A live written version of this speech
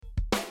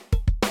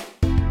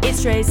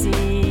It's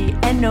Tracy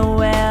and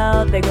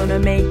Noel. They're gonna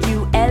make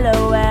you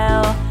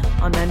LOL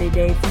on 90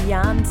 Day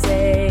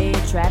Fiance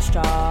Trash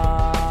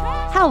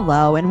Talk.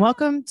 Hello and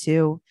welcome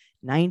to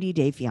 90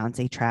 Day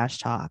Fiance Trash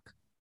Talk.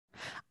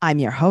 I'm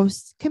your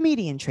host,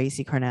 comedian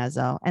Tracy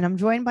Carnazzo, and I'm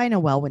joined by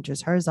Noel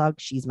Winters Herzog.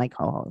 She's my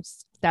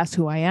co-host. That's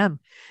who I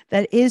am.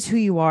 That is who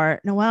you are.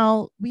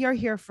 Noel, we are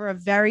here for a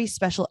very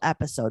special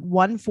episode,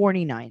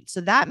 149.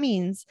 So that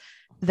means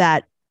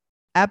that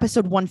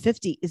episode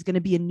 150 is going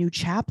to be a new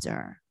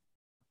chapter.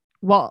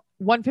 Well,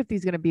 150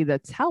 is going to be the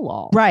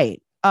tell-all.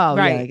 Right. Oh,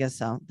 Right. yeah, I guess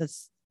so.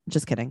 That's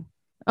just kidding.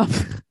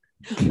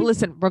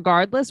 Listen,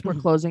 regardless, we're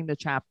closing the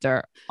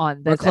chapter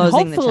on this. We're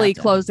closing the hopefully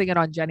chapter. closing it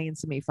on Jenny and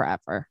Simi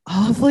forever.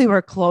 Hopefully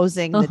we're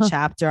closing the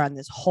chapter on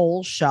this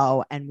whole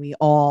show and we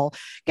all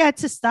get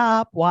to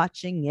stop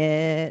watching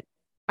it.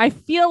 I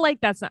feel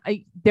like that's not,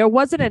 there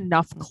wasn't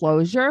enough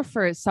closure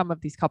for some of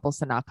these couples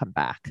to not come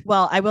back.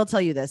 Well, I will tell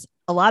you this.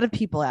 A lot of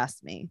people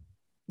asked me,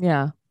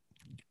 Yeah.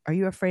 are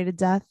you afraid of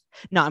death?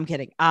 No, I'm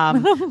kidding. A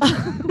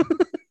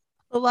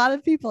lot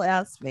of people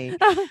asked me,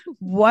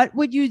 what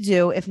would you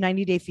do if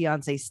 90 Day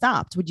Fiance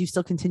stopped? Would you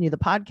still continue the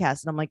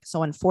podcast? And I'm like,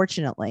 so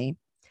unfortunately,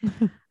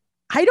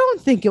 I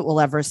don't think it will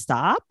ever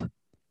stop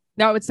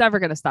No, it's never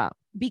going to stop.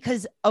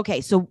 because, okay,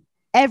 so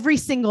every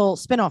single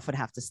spinoff would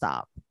have to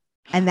stop.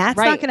 And that's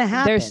not going to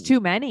happen. There's too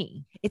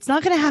many. It's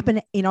not going to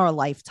happen in our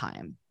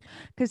lifetime.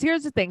 Because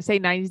here's the thing, say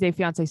 90 Day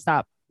Fiance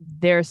stop.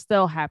 They're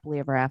still happily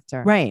ever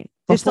after. Right.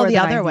 There's still Before the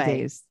other 90 way.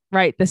 days.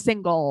 Right. The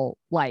single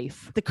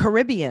life. The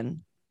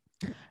Caribbean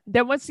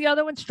Then what's the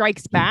other one?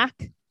 Strikes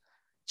Back.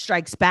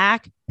 Strikes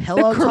Back. The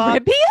Pillow Talk.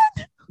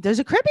 Caribbean? There's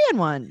a Caribbean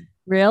one.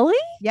 Really?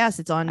 Yes,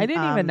 it's on. I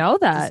didn't even know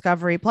that.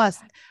 Discovery Plus.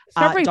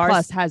 Discovery Darcy-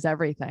 Plus has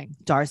everything.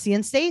 Darcy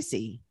and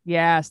Stacy.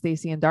 Yeah,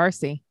 Stacy and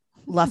Darcy.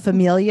 La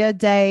Familia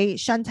de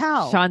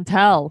Chantal.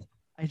 Chantel.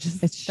 I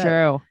just It's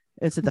true.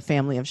 It's the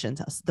family of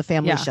Chantal. The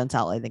family Yeah.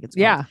 Chantal, I think it's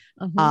called.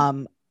 Yeah.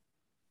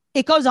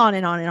 It goes on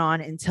and on and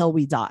on until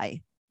we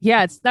die.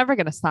 Yeah, it's never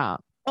gonna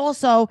stop.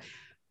 Also,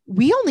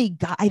 we only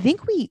got, I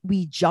think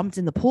we jumped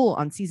in the pool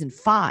on season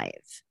 5.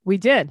 We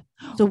did.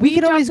 So we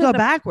could always jumped go in the-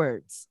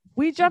 backwards.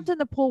 We jumped in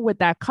the pool with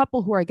that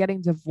couple who are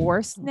getting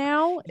divorced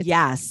now. It's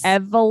Yes.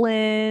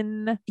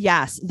 Evelyn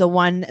Yes. The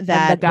one and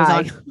that the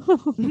guy.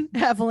 was on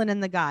Evelyn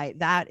and the guy.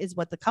 That is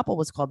what the couple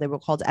was called. They were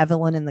called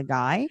Evelyn and the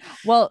guy.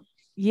 Well,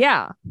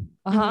 yeah.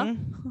 Uh-huh.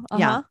 Mhm. Uh-huh.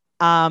 Yeah.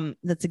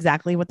 That's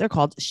exactly what they're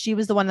called. She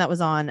was the one that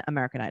was on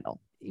American Idol.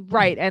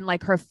 Right. And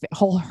like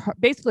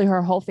basically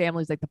her whole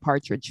family is like the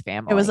Partridge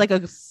Family. It was like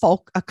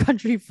a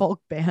country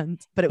folk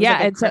band, but it was Yeah,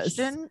 like a and so-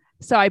 Christian.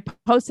 So I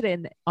posted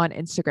it on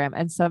Instagram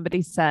and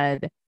somebody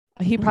said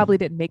he probably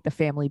didn't make the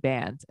family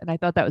band. And I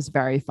thought that was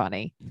very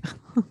funny.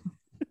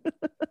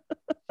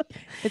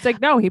 It's like,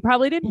 no, he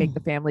probably didn't make the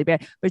family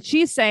band. But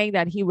she's saying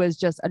that he was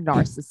just a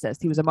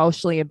narcissist. He was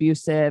emotionally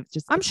abusive,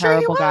 just a I'm sure he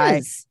terrible guy.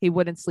 was. He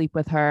wouldn't sleep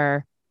with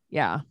her.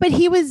 Yeah. But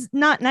he was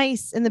not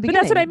nice in the But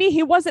beginning. that's what I mean.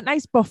 He wasn't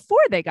nice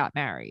before they got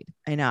married.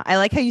 I know. I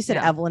like how you said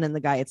Yeah. Evelyn and the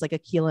guy. It's like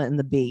Aquila and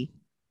the bee.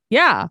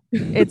 Yeah.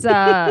 It's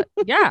yeah.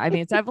 I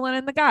mean, it's Evelyn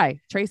and the guy,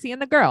 Tracy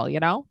and the girl, you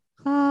know?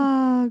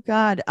 Oh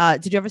God.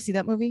 Did you ever see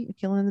that movie,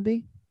 Aquila and the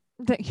Bee?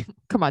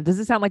 Come on. Does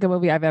it sound like a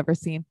movie I've ever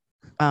seen?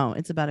 Oh,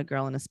 it's about a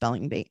girl and a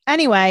spelling bee.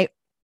 Anyway,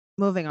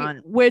 moving on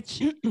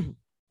Which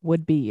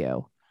would be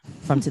you.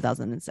 from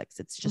 2006.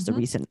 It's just a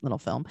recent little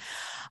film.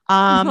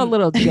 A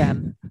little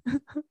gem.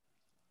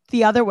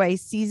 The Other Way,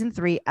 season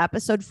 3,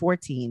 episode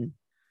 14.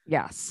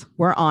 Yes.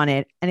 We're on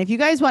it. And if you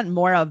guys want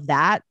more of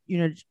that,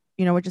 you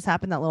know what just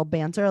happened? That little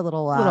banter, a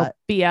little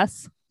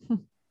BS.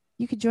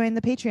 you could join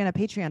the Patreon at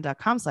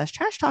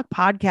patreon.com/trash talk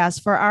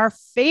podcast for our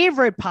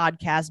favorite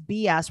podcast,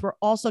 BS. We're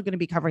also going to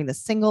be covering the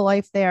single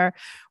life there.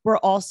 We're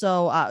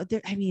also,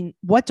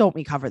 what don't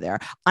we cover there?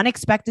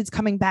 Unexpected's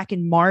coming back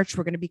in March.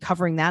 We're going to be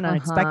covering that.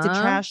 Unexpected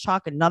Trash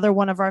Talk, another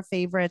one of our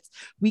favorites.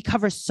 We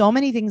cover so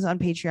many things on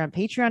Patreon,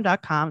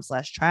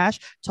 patreon.com/trash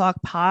talk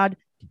podcast.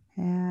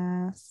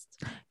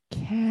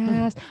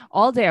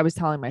 All day I was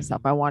telling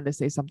myself I wanted to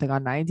say something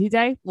on 90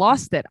 Day.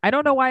 Lost it. I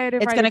don't know why I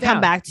didn't It's write going it to come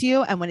down. back to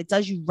you. And when it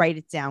does, you write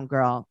it down,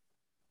 girl.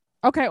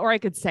 Okay. Or I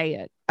could say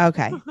it.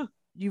 Okay.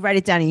 You write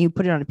it down and you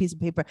put it on a piece of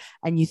paper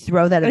and you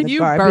throw that in And the you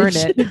garbage.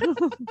 burn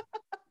it.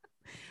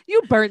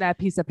 You burn that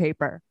piece of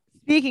paper.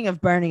 Speaking of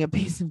burning a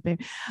piece of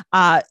paper,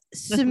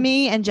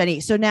 Simi and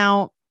Jenny. So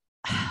now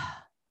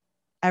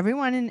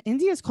everyone in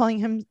India is calling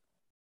him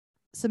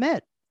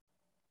Sumit.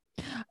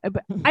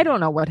 But I don't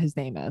know what his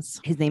name is.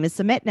 His name is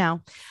Sumit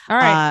now. All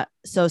right.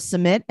 So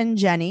Sumit and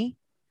Jenny,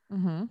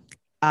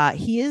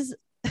 he is,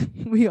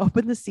 we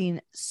open the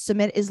scene.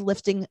 Sumit is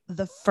lifting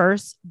the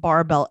first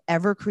barbell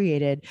ever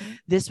created.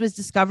 This was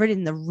discovered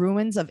in the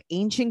ruins of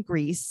ancient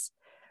Greece.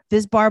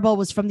 This barbell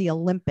was from the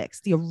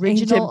Olympics, the original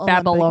Ancient Olympics.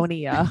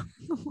 Babylonia.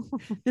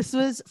 This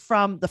was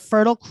from the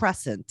Fertile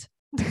Crescent.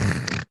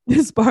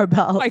 This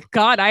barbell. Oh my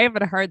God, I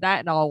haven't heard that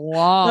in a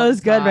long That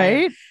was good, time.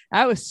 right?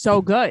 That was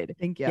so good.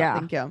 Thank you. Yeah.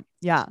 Thank you.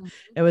 Yeah.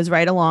 It was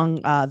right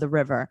along the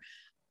river.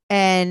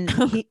 And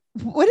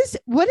what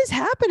is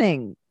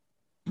happening?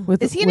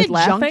 With, Is he in with a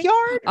laughing?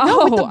 junkyard?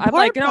 Oh, with the I'm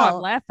like, no, I'm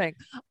barbell. laughing.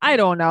 I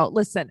don't know.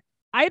 Listen,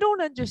 I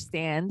don't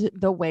understand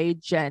the way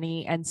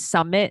Jenny and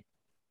Summit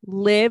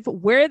live,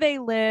 where they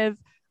live.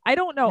 I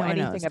don't know No one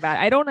knows. anything about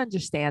it. I don't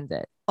understand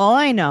it. All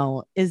I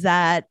know is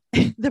that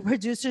the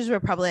producers were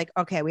probably like,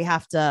 okay, we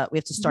have to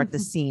start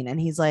this scene. And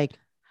he's like,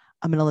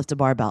 I'm going to lift a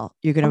barbell.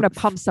 You're I'm going gonna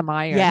pump some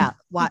iron. yeah.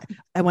 Why?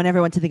 I want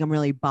everyone to think I'm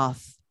really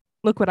buff.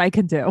 Look what I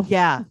can do.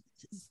 Yeah.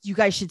 You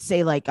guys should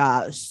say like,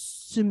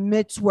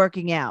 Submit's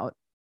working out.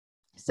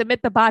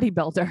 Submit the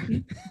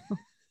bodybuilder.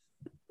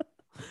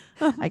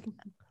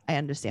 I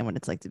understand what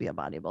it's like to be a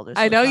bodybuilder.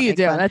 I so know let's not you make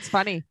do. fun. That's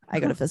funny. I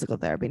go to physical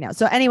therapy now.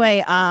 So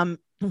anyway,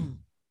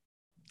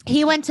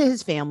 he went to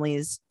his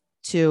family's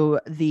to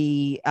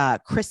the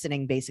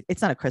christening.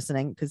 It's not a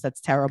christening because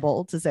that's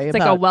terrible to say. It's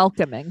like a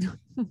welcoming.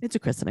 It's a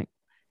christening.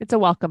 It's a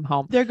welcome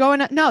home. They're going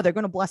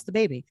to bless the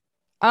baby.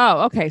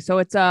 Oh, okay. So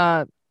it's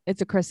a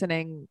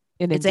christening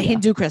in It's India. a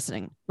Hindu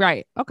christening.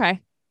 Right. Okay.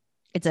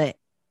 It's a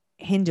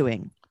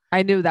Hinduing.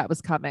 I knew that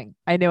was coming.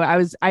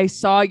 I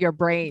saw your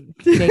brain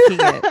making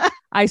it.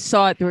 I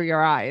saw it through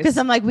your eyes. Because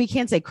I'm like, we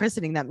can't say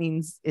christening. That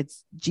means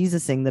it's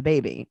Jesusing the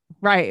baby.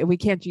 Right. We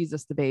can't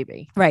Jesus the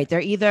baby. Right.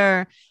 They're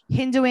either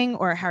Hinduing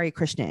or Hare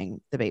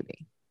Krishnaing the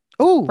baby.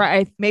 Oh,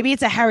 Right. maybe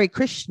it's a Hare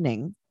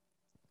Krishnaing.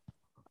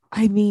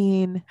 I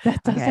mean,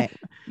 that doesn't. Okay.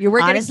 You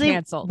were Honestly, getting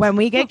canceled. when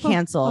we get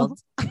canceled,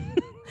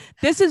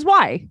 This is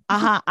why.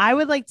 I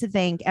would like to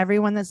thank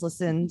everyone that's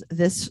listened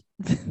this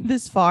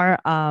far.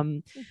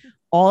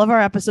 All of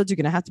our episodes are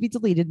going to have to be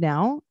deleted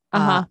now.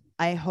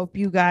 I hope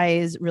you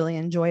guys really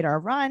enjoyed our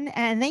run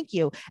and thank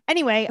you.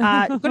 Anyway,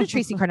 go to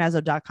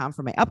tracycarnazzo.com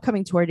for my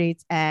upcoming tour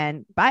dates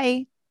and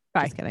bye.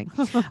 Bye. Just kidding.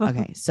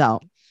 Okay. So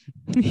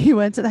he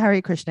went to the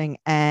Hare Krishnaing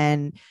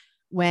and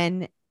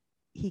when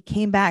he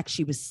came back,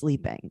 she was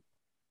sleeping.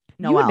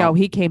 You know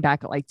he came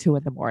back at like 2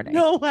 a.m.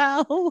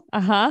 Noelle.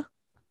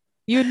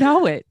 You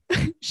know it.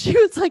 She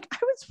was like, I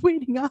was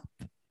waiting up.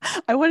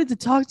 I wanted to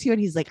talk to you. And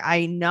he's like,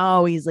 I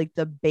know. He's like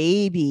the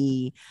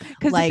baby.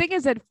 Because Like- the thing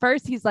is, at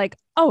first he's like,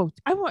 "Oh,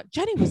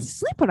 Jenny was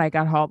asleep when I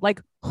got home."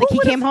 Like He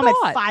who came home would've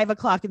at thought?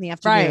 5:00 in the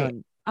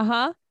afternoon.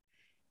 Right.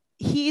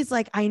 He's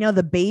like, I know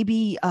the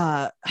baby.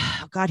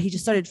 God, he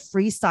just started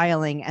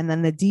freestyling. And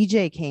then the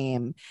DJ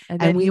came. And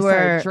then we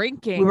started were-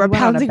 drinking. we were went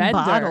on a pounding bender.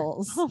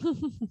 bottles.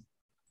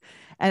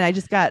 And I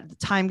just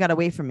time got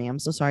away from me. I'm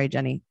so sorry,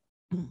 Jenny.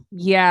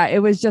 Yeah, it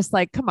was just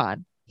like, come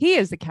on. He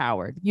is a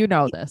coward. You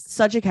know this.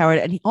 Such a coward.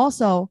 And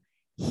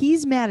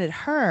he's mad at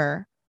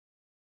her.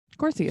 Of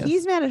course he is.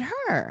 He's mad at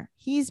her.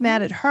 He's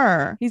mad at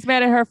her. He's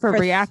mad at her for For-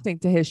 reacting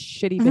to his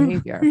shitty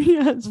behavior.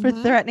 Yes, for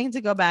Mhm. threatening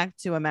to go back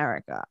to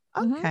America.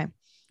 Mhm. Okay.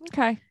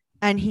 Okay.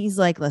 And he's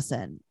like,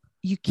 listen,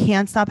 you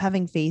can't stop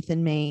having faith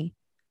in me.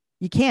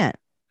 You can't.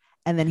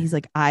 And then he's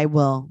like, I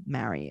will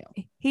marry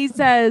you. He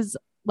says,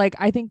 like,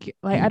 I think,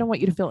 like, I don't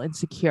want you to feel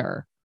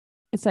insecure.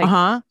 It's like,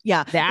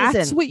 Yeah. that's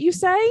Listen, what you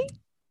say?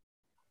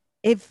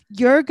 if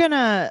you're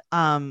gonna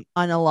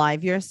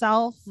unalive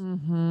yourself,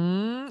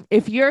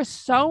 If you're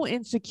so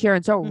insecure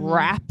and so Mhm.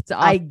 wrapped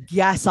up, I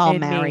guess I'll in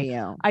marry me.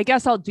 you. I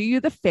guess I'll do you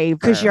the favor.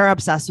 Because you're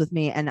obsessed with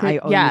me and I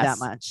owe you that Yes.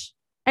 much.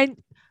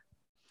 And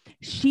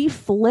she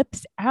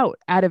flips out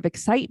of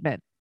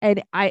excitement.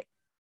 And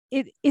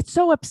it's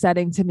so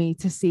upsetting to me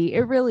to see.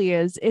 It really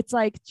is. It's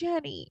like,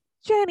 Jenny,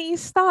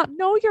 stop.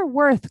 Know your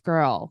worth,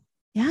 girl.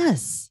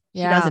 Yes. She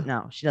Yeah. doesn't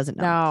know. She doesn't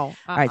know. No.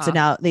 All right. So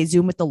now they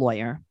Zoom with the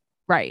lawyer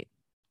Right.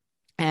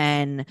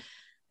 and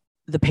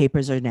the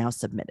papers are now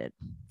submitted.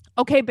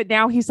 Okay. But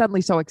now he's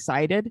suddenly so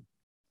excited.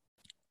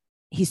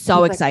 He's so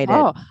He's like, excited.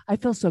 oh, I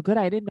feel so good.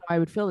 I didn't know I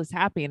would feel this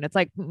happy. And it's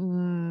like,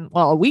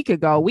 well, a week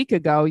ago,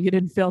 you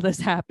didn't feel this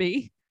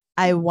happy.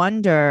 I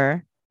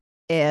wonder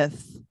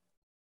if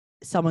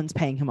someone's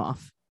paying him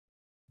off.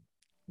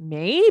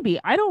 Maybe.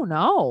 I don't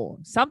know.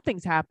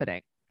 Something's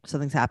happening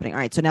Something's happening. All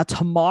right. So now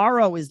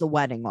tomorrow is the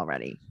wedding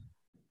already.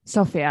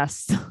 so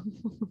fast.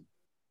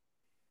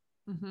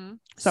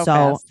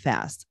 So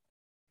fast.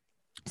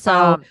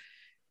 So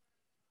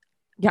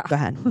yeah. go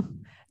ahead.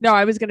 No,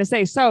 I was going to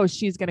say, so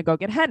she's going to go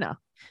get henna.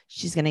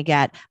 She's gonna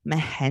get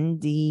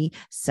mehendi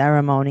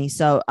ceremony.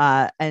 So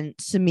and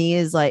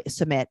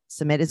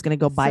Sumit is gonna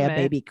go buy a Sumit.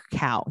 baby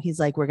cow. He's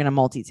like, we're gonna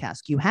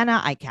multitask. You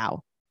henna, I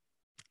cow.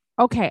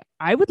 Okay.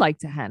 I would like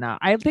to henna.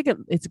 I think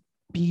it's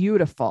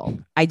beautiful.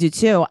 I do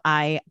too.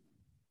 I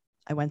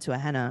went to a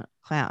henna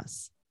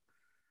class.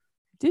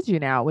 Did you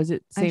now? Was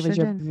it I same as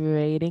sure your did.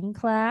 braiding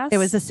class? It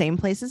was the same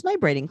place as my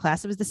braiding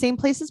class. It was the same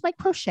place as my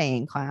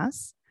crocheting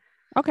class.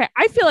 Okay.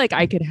 I feel like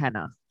I could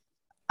henna.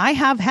 I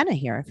have henna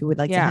here if you would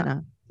like Yeah. to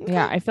henna.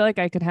 Yeah. I feel like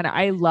I could henna.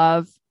 I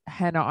love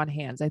henna on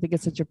hands. I think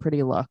it's such a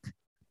pretty look.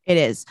 It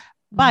is.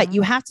 But Mhm.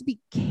 you have to be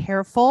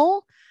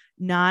careful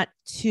not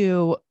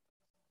to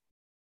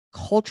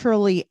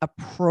culturally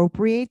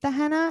appropriate the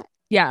henna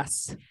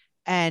Yes.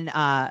 and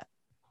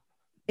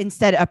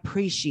instead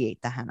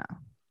appreciate the henna.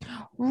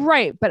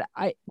 Right. But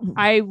Mhm.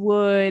 I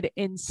would,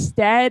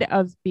 instead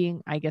of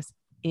being, I guess,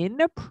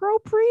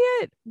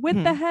 inappropriate with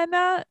the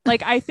henna,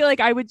 like, I feel like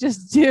I would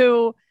just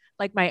do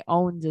like my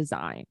own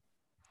design.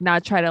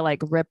 not try to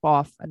like rip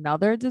off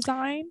another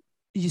design.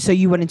 So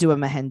you wouldn't do a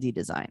mehendi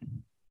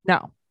design?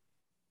 No,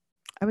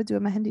 I would do a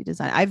mehendi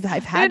design. I've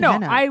had no,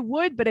 henna. I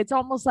would, but it's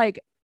almost like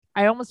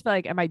I almost feel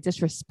like, am I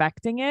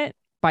disrespecting it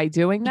by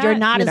doing that? You're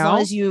not, you as know? long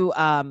as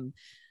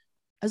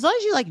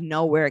you like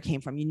know where it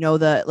came from. You know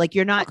like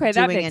you're not Okay,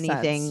 that doing makes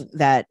anything sense.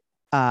 that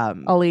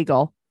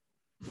Illegal.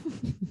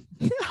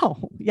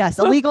 no, yes,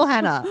 illegal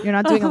henna. You're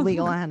not doing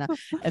illegal henna.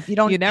 If you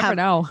don't You never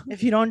know.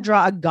 if you don't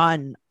draw a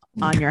gun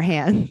on your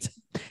hand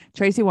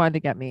Tracy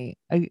wanted me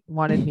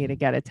to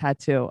get a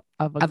tattoo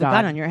of a of a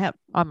gun on your hip.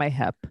 on my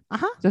hip,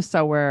 Uh-huh. just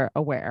so we're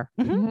aware.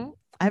 Mhm. Mhm.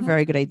 I have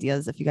very good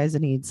ideas if you guys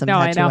need some No,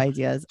 I tattoo know.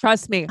 ideas.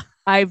 Trust me,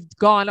 I've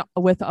gone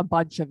with a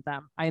bunch of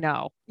them. I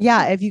know.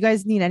 Yeah, if you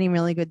guys need any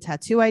really good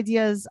tattoo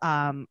ideas,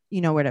 you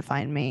know where to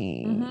find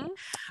me. Mhm.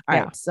 All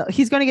Yeah. right. So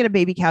he's going to get a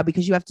baby cow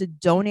because you have to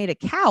donate a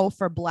cow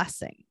for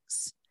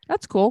blessings.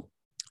 That's cool.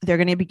 They're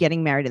going to be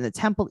getting married in the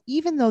temple,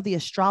 even though the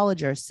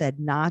astrologer said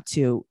not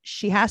to.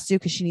 She has to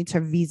because she needs her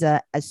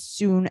visa as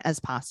soon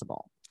as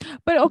possible.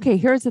 But okay,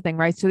 here's the thing,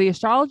 right? So the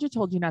astrologer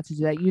told you not to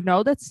do that. You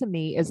know that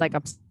Simi is like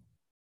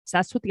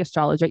obsessed with the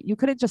astrologer. You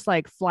couldn't just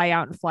like fly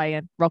out and fly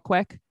in real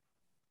quick,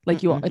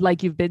 like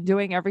you've been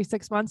doing every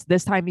 6 months.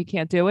 This time you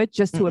can't do it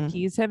just to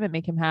appease him and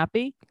make him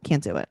happy.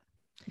 Can't do it.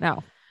 No.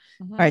 All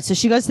right. So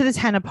she goes to this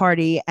henna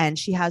party and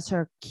she has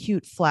her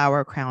cute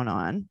flower crown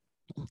on.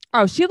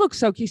 Oh, she looks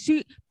so cute.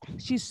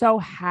 She's so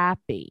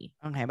happy.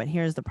 Okay. But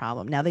here's the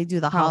problem. Now they do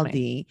the Tell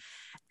haldi.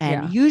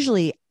 And Yeah.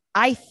 usually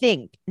I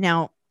think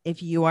now,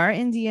 if you are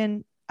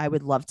Indian, I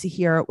would love to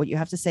hear what you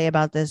have to say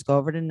about this. Go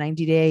over to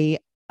 90 Day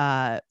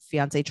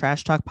Fiance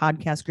Trash Talk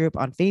podcast group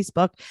on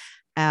Facebook.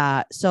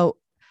 So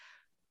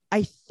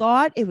I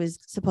thought it was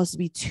supposed to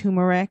be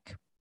turmeric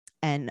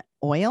and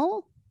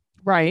oil.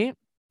 Right.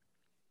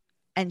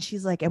 And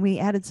she's like, and we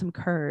added some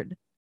curd,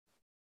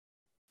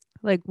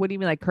 Like, what do you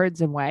mean, like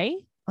curds and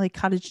whey? like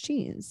cottage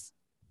cheese.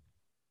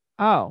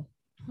 Oh.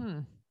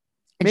 And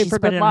Maybe she for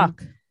spread good it on-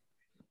 luck.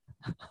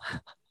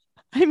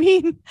 I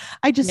mean,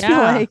 I just feel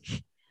Yeah.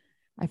 like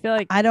I feel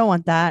like I don't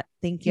want that.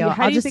 Thank you.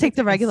 how I'll do you just think take it's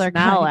the gonna regular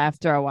smell kind.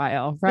 after a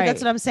while. But Right.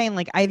 that's what I'm saying.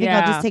 Like, I think I'll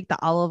Yeah. just take the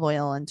olive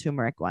oil and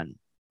turmeric one.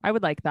 I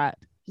would like that.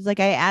 She's like,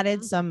 I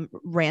added some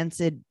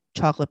rancid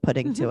chocolate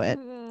pudding to it.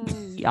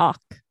 Yuck.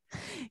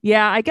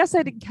 Yeah, I guess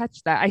I didn't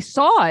catch that. I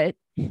saw it.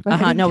 But I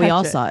didn't No, we catch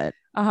all it. saw it.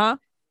 Uh-huh.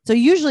 So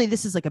usually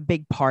this is like a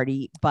big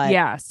party, but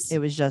Yes. it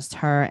was just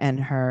her and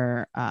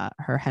her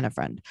henna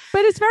friend.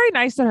 But it's very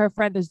nice that her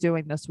friend is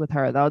doing this with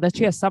her, though, that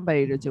she has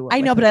somebody to do it. I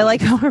with know, but at I like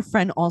least. how her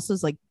friend also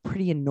is like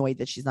pretty annoyed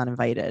that she's not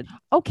invited.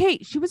 Okay,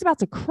 she was about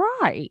to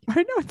cry.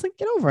 I know. It's like,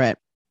 get over it.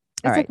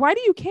 It's All like, right. why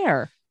do you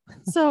care?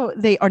 So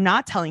they are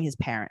not telling his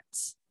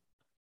parents.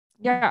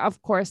 Yeah,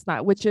 of course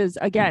not. Which is,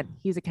 again,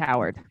 he's a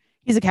coward.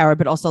 He's a coward,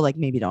 but also like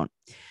maybe don't.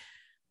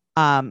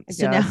 So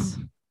now guess.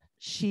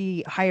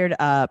 she hired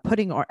a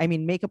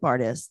makeup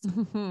artist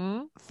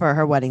Mhm. for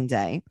her wedding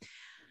day.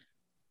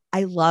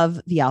 I love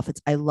the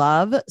outfits. I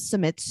love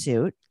Sumit's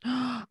suit.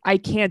 I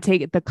can't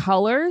take it. The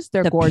colors,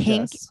 they're The gorgeous.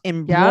 pink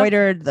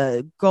embroidered,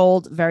 the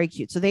gold, very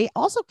cute. So they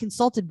also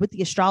consulted with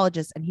the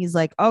astrologist and he's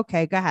like,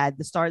 okay, go ahead.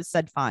 The stars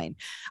said fine.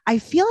 I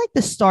feel like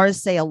the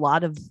stars say a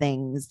lot of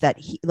things that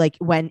he like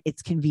when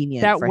it's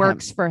convenient. That for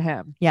works him. for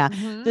him. Yeah.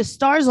 Mhm. The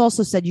stars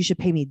also said you should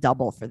pay me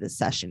double for this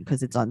session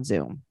because it's on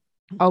Zoom.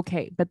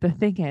 Okay, but the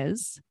thing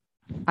is,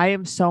 I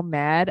am so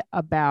mad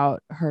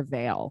about her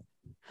veil.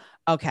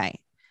 Okay.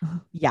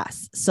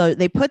 Yes. So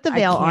they put the I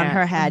veil on can't.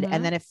 her head Mhm.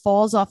 and then it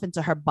falls off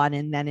into her bun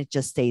and then it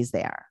just stays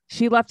there.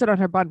 She left it on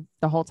her bun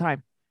the whole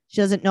time. She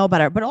doesn't know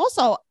better. But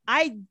also,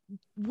 I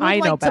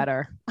know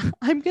better.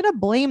 I'm going to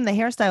blame the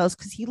hairstylist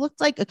because he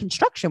looked like a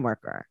construction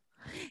worker.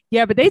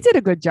 Yeah, but they did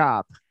a good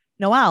job.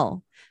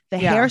 Noelle, the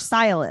Yeah.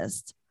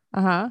 hairstylist,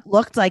 Uh-huh.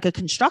 looked like a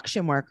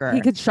construction worker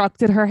He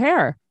constructed her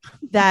hair.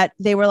 that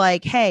they were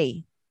like,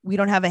 hey, we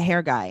don't have a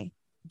hair guy.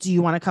 Do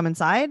you want to come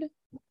inside?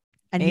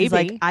 And he's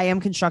like, Maybe. I am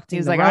constructing.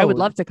 He's the like, I would road."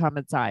 love to come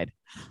inside.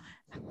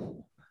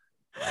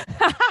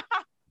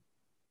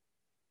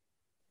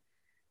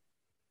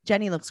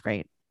 Jenny looks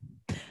great.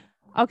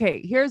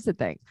 Okay, here's the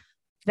thing.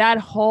 That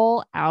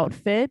whole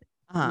outfit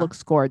Uh-huh.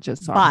 looks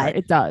gorgeous on her. But-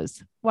 It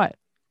does. What?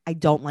 I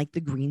don't like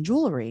the green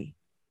jewelry.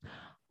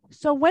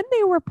 So when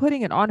they were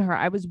putting it on her,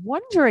 I was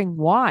wondering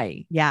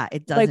why. Yeah,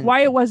 it doesn't. Like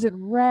why it wasn't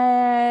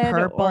red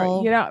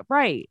Purple. or,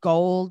 right.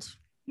 gold.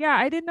 Yeah,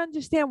 I didn't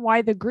understand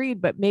why the green,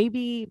 but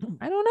maybe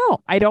I don't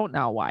know. I don't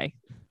know why.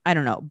 I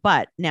don't know.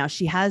 But now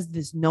she has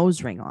this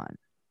nose ring on,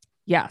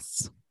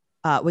 Yes.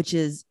 which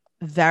is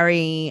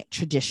very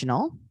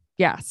traditional.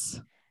 Yes.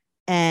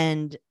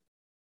 And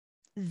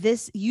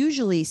this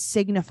usually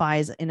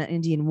signifies in an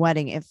Indian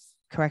wedding,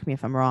 correct me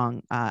if I'm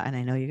wrong, and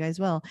I know you guys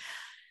will,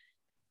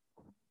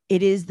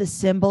 it is the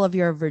symbol of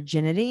your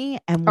virginity.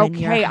 And when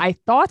Okay, I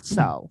thought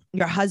so.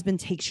 your husband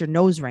takes your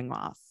nose ring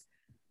off.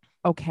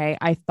 Okay,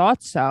 I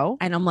thought so.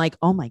 And I'm like,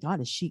 oh my God,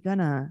 is she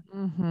gonna?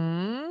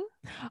 Mm-hmm.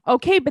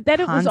 Okay, but then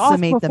it was off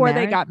Consummate the before they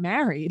marriage? got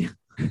married.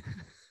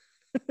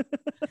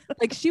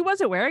 Like she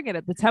wasn't wearing it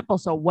at the temple.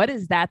 So what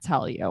does that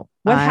tell you?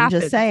 What I'm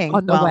happened just saying,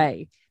 on the well,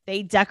 way?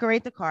 They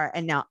decorate the car.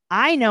 And now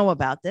I know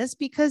about this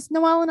because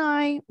Noelle and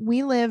I,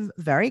 we live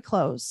very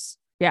close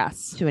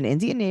Yes. to an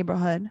Indian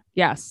neighborhood.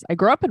 Yes. I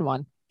grew up in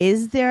one.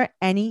 Is there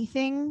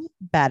anything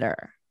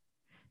better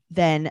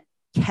than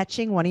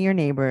catching one of your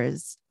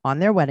neighbors on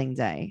their wedding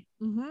day?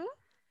 Mm-hmm.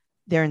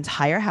 Their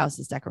entire house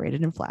is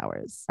decorated in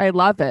flowers. I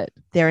love it.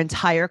 Their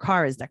entire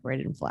car is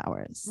decorated in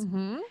flowers.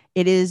 Mm-hmm.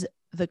 It is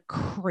the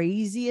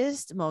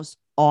craziest, most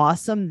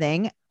awesome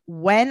thing.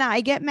 When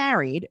I get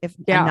married, if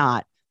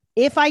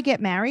I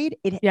get married,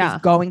 it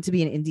is going to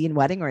be an Indian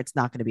wedding or it's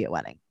not going to be a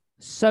wedding.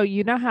 So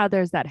you know how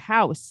there's that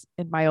house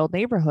in my old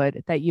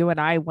neighborhood that you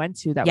and I went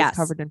to that was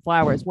covered in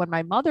flowers. When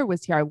my mother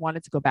was here, I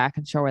wanted to go back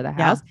and show her the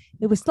house.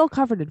 It was still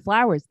covered in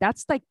flowers.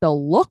 That's like the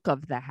look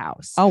of the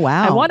house. Oh,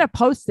 wow. I want to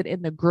post it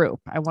in the group.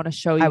 I want to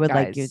show you I would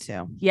guys. like you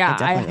to. Yeah,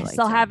 I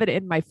still have it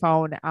in my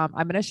phone. I'm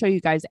going to show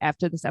you guys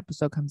after this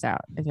episode comes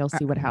out and you'll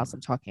see what house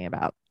I'm talking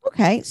about.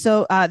 Okay.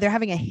 So they're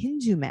having a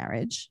Hindu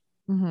marriage.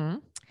 Mm-hmm.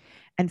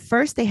 And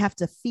first they have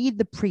to feed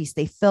the priest.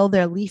 They fill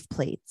their leaf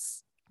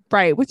plates.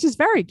 Right. Which is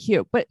very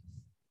cute. But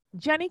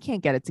Jenny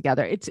can't get it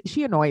together.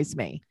 She annoys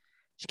me.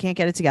 She can't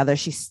get it together.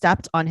 She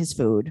stepped on his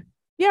food.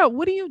 Yeah.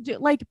 What do you do?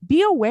 Like,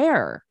 be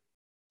aware.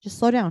 Just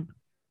slow down.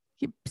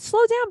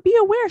 Slow down. Be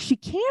aware. She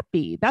can't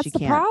be. That's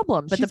the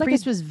problem. But she's the like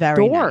priest was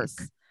very dork.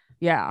 nice.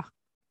 Yeah.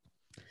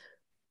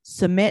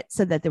 Sumit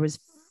said that there was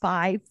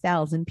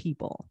 5,000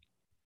 people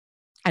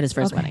at his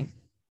first wedding.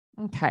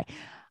 Okay.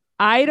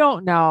 I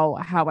don't know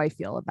how I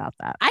feel about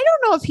that. I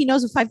don't know if he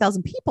knows what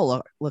 5,000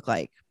 people look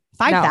like.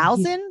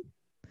 5,000?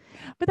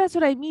 But that's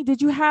what I mean.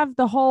 Did you have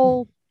the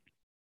whole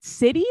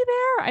city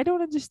there? I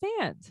don't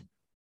understand.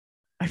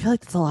 I feel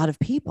like that's a lot of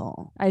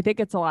people. I think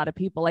it's a lot of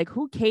people. Like,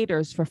 who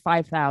caters for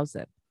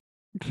 5,000?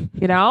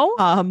 You know?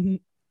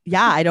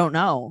 Yeah, I don't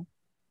know.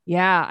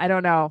 Yeah, I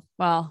don't know.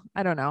 Well,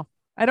 I don't know.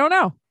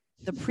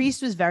 The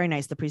priest was very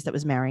nice, the priest that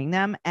was marrying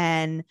them.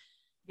 And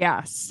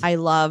yes, I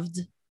loved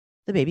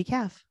the baby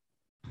calf.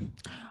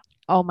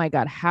 Oh my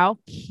God. How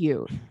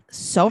cute.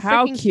 So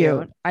freaking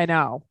cute. I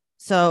know.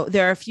 So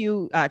there are a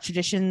few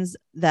traditions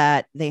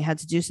that they had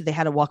to do. So they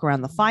had to walk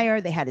around the fire.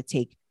 They had to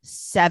take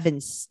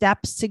 7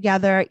 steps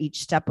together.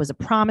 Each step was a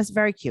promise.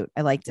 Very cute.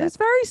 I liked it. It's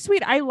very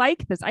sweet. I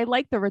like this. I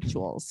like the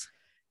rituals.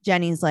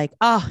 Jenny's like,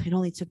 oh, it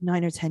only took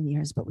 9 or 10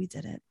 years, but we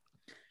did it.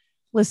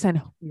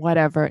 Listen,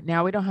 whatever.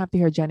 Now we don't have to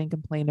hear Jenny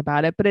complain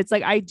about it, but it's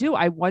like, I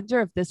wonder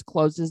if this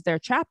closes their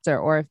chapter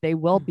or if they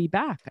will be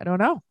back. I don't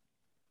know.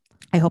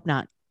 I hope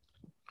not.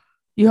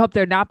 You hope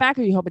they're not back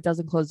or you hope it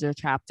doesn't close their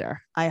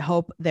chapter? I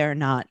hope they're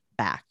not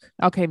back.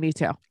 Okay, me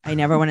too. I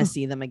never want to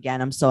see them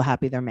again. I'm so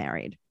happy they're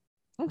married.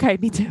 Okay,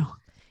 me too.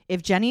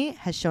 If Jenny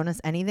has shown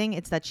us anything,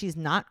 it's that she's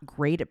not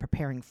great at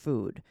preparing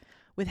food.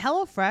 With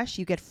HelloFresh,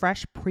 you get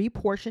fresh,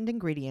 pre-portioned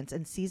ingredients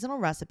and seasonal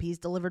recipes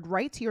delivered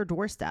right to your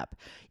doorstep.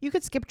 You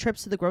could skip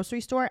trips to the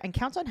grocery store and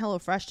count on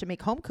HelloFresh to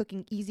make home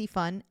cooking easy,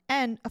 fun,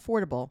 and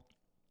affordable.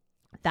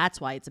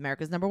 That's why it's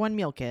America's #1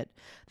 meal kit.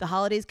 The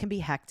holidays can be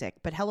hectic,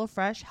 but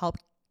HelloFresh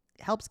helps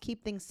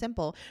keep things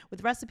simple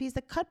with recipes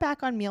that cut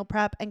back on meal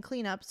prep and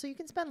cleanup so you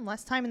can spend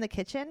less time in the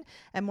kitchen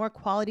and more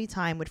quality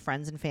time with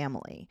friends and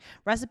family.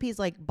 Recipes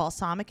like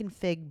balsamic and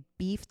fig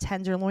beef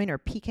tenderloin or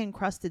pecan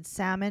crusted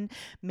salmon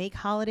make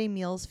holiday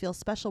meals feel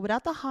special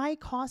without the high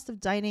cost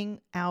of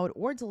dining out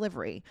or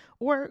delivery.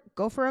 Or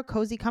go for a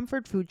cozy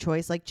comfort food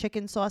choice like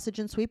chicken, sausage,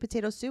 and sweet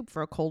potato soup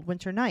for a cold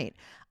winter night.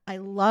 I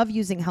love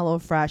using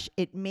HelloFresh.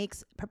 It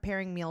makes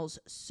preparing meals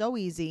so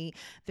easy.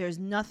 There's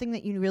nothing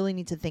that you really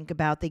need to think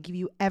about. They give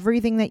you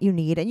everything that you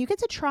need, and you get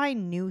to try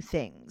new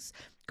things.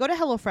 Go to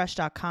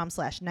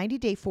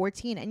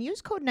HelloFresh.com/90day14 and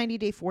use code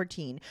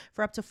 90day14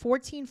 for up to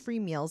 14 free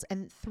meals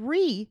and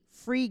 3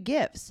 free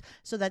gifts.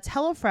 So that's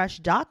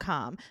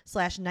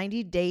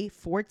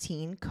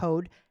HelloFresh.com/90day14,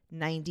 code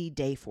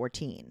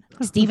 90day14.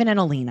 Stephen and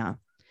Alina.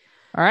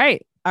 All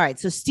right.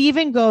 So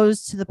Stephen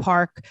goes to the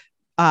park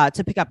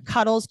to pick up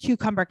Cuddles,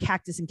 Cucumber,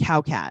 Cactus, and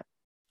Cowcat.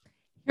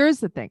 Here's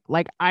the thing.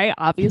 Like, I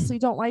obviously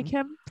don't like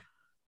him.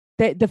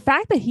 The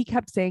fact that he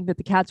kept saying that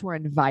the cats were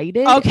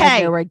invited. Okay.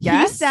 And they were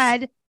guests,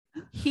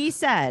 he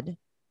said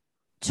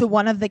to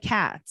one of the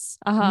cats,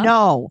 Uh-huh.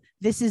 no,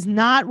 this is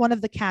not one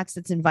of the cats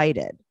that's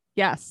invited.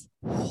 Yes.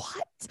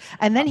 What?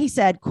 And then he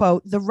said,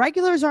 quote, the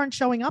regulars aren't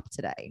showing up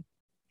today.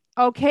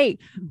 Okay.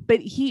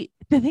 But the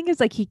thing is,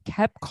 like, he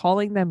kept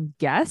calling them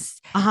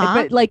guests. Uh-huh.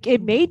 But like,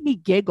 it made me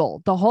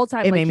giggle the whole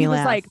time. It like, made me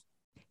laugh.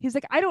 He's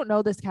like, I don't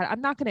know this cat.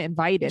 I'm not going to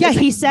invite it. Yeah, It's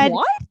he like, said,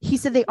 what? He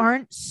said they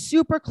aren't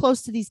super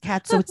close to these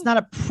cats, so it's not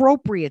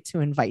appropriate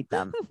to invite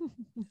them.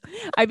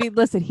 I mean,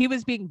 listen, he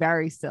was being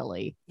very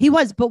silly. He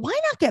was, but why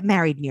not get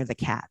married near the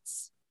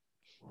cats?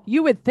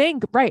 You would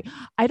think, right?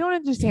 I don't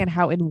understand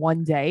how in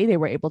one day they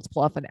were able to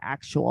pull off an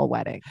actual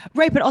wedding.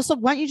 Right, but also,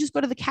 why don't you just go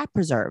to the cat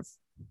preserve?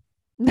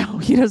 No,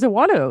 he doesn't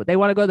want to. They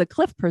want to go to the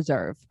Cliff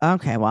Preserve.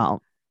 Okay,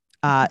 well,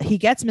 he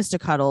gets Mr.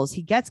 Cuddles.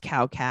 He gets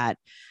Cowcat.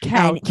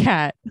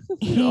 Cat.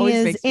 He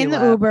is in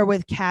the Uber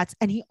with cats.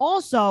 And he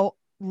also,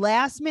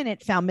 last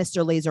minute, found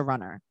Mr. Laser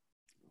Runner.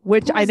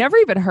 Which I never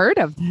even heard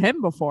of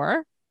him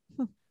before.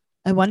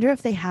 I wonder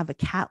if they have a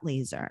cat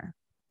laser.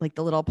 like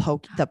the little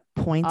the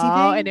pointy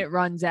Oh, thing. and it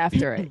runs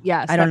after it.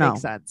 Yes, I don't that know.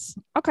 makes sense.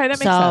 Okay, that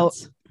makes So-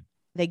 sense.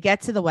 They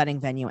get to the wedding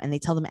venue and they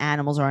tell them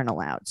animals aren't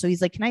allowed. So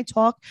he's like, can I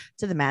talk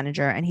to the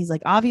manager? And he's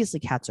like, obviously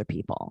cats are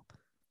people.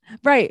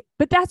 Right.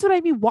 But that's what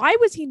I mean. Why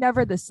was he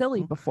never the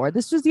silly before?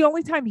 This was the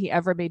only time he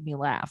ever made me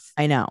laugh.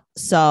 I know.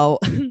 So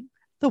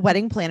the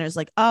wedding planner is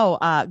like, oh,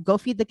 go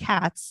feed the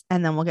cats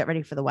and then we'll get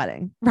ready for the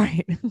wedding.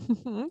 Right.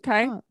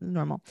 Okay. Oh,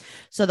 normal.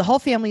 So the whole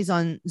family's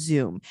on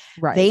Zoom.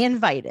 Right. They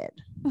invited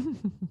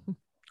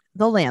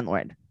the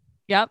landlord.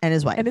 Yep. And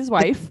his wife. And his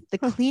wife. The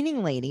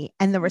cleaning lady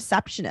and the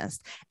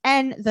receptionist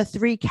and the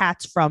 3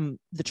 cats from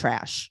the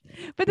trash.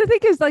 But the thing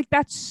is, like,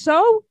 that's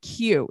so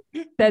cute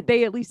that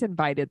they at least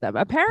invited them.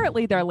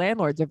 Apparently, their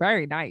landlords are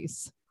very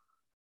nice.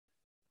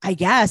 I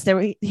guess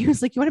he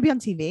was like, you want to be on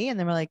TV? And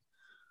they were like,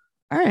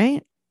 all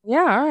right. Yeah.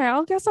 All right.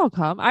 I guess I'll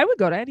come. I would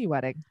go to any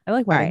wedding. I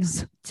like All right.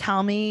 weddings.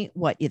 Tell me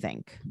what you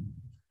think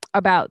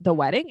About the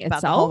wedding about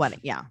itself. the whole wedding.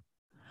 Yeah.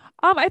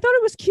 I thought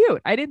it was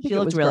cute. I didn't think She it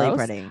looked was really gross.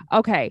 pretty.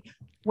 Okay.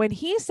 When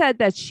he said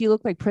that she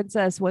looked like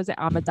Princess, was it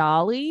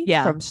Amidala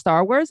Yeah. from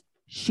Star Wars?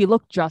 She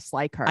looked just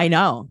like her. I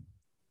know.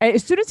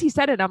 As soon as he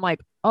said it, I'm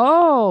like,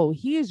 oh,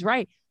 he's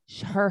right.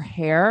 Her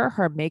hair,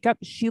 her makeup,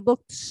 she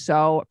looked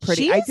so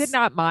pretty. I She's- did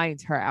not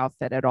mind her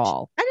outfit at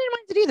all. I didn't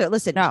mind it either.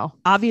 Listen, No.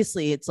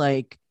 obviously it's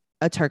like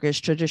a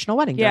Turkish traditional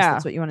wedding dress. Yeah.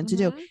 That's what you wanted to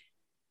do. Mhm.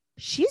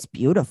 She's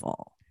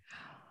beautiful.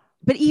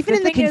 But even The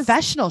in the thing is-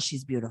 confessional,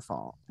 she's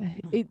beautiful.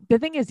 The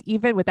thing is,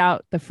 even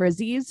without the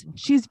frizzies,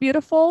 she's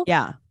beautiful.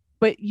 Yeah.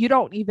 But you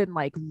don't even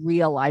like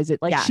realize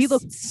it. Like she Yes.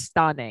 looked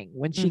stunning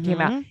when she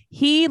came out. Mhm.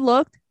 He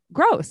looked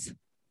gross.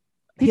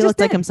 He just looked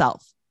like did.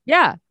 himself.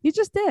 Yeah, he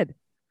just did.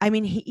 I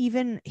mean,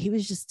 he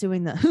was just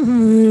doing the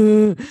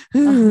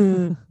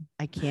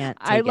I can't.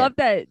 I take it. love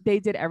that they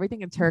did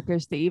everything in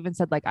Turkish. They even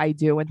said like I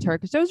do in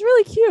Turkish. It was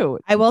really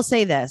cute. I will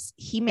say this.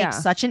 He makes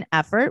Yeah. such an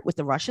effort with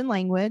the Russian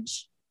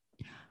language.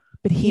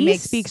 But He he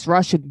makes- speaks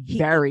Russian he-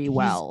 very he's-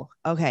 well.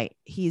 Okay.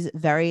 He's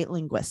very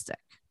linguistic.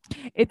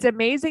 It's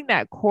amazing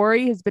that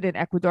Corey has been in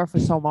Ecuador for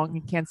so long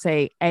and can't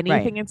say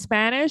anything in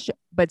Spanish,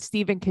 but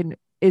Steven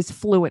is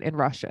fluent in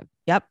Russian.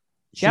 Yep.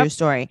 True Yep.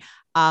 story.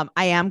 I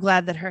am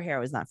glad that her hair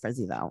was not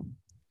frizzy though.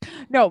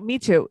 No, me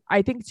too.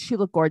 I think she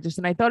looked gorgeous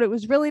and I thought it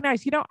was really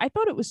nice. You know, I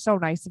thought it was so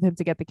nice of him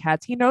to get the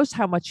cats. He knows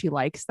how much he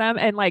likes them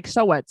and like,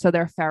 so what? So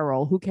they're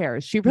feral. Who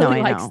cares? She really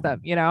I likes know.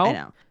 them, you know? I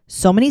know.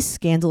 So many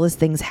scandalous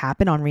things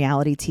happen on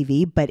reality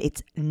TV, but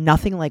it's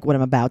nothing like what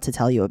I'm about to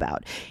tell you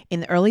about. In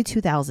the early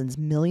 2000s,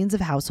 millions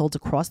of households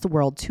across the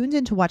world tuned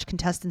in to watch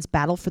contestants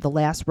battle for the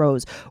last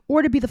rose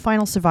or to be the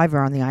final survivor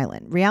on the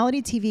island.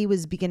 Reality TV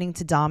was beginning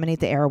to dominate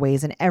the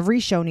airways, and every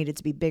show needed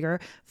to be bigger,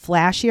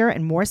 flashier,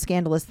 and more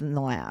scandalous than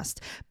the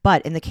last.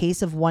 But in the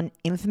case of one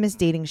infamous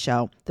dating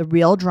show, the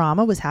real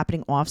drama was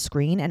happening off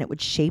screen, and it would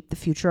shape the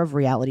future of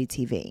reality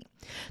TV.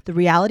 The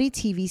reality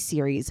TV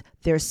series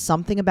There's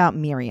Something About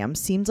Miriam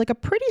seems like a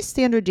pretty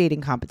standard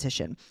dating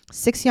competition.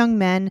 6 young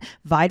men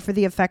vied for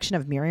the affection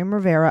of Miriam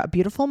Rivera, a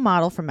beautiful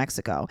model from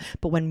Mexico.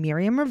 But when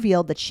Miriam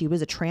revealed that she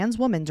was a trans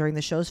woman during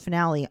the show's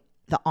finale,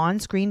 the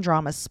on-screen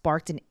drama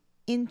sparked an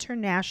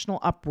international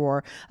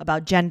uproar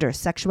about gender,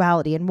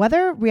 sexuality, and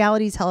whether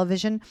reality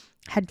television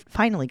had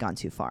finally gone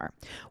too far.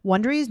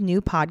 Wondery's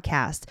new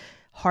podcast,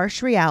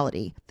 Harsh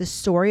Reality, the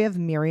story of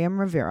Miriam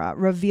Rivera,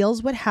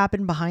 reveals what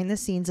happened behind the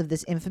scenes of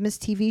this infamous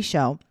TV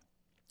show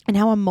and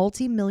how a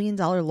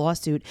multi-million-dollar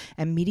lawsuit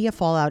and media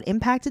fallout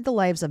impacted the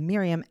lives of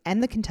Miriam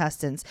and the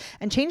contestants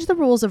and changed the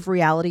rules of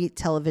reality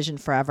television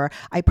forever.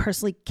 I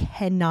personally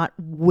cannot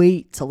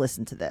wait to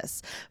listen to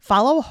this.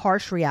 Follow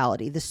Harsh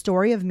Reality, the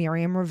story of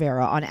Miriam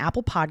Rivera on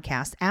Apple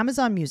Podcasts,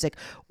 Amazon Music,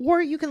 or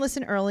you can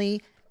listen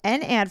early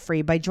and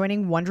ad-free by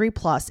joining Wondery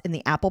Plus in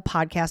the Apple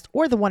Podcast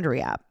or the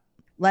Wondery app.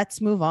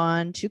 Let's move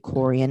on to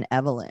Corey and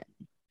Evelyn.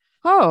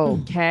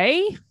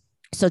 Okay.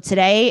 So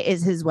today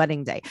is his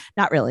wedding day.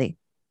 Not really.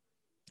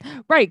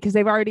 Right. Because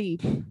they've already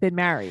been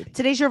married.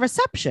 Today's your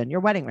reception, your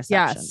wedding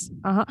reception. Yes.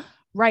 Uh-huh.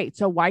 Right.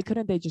 So why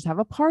couldn't they just have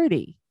a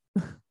party?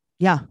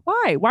 Yeah.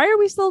 Why? Why are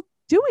we still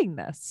doing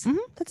this?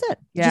 That's it.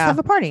 Yeah. Just have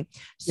a party.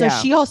 So Yeah.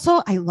 she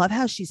also, I love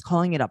how she's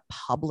calling it a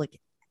public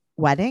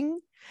wedding.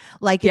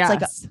 Like it's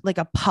Yes. like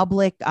a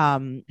public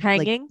Hanging.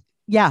 like,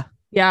 yeah.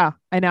 Yeah,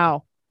 I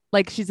know.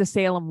 Like she's a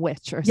Salem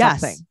witch or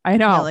Yes. something. I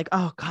know. Yeah, like,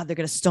 oh God, they're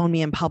gonna stone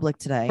me in public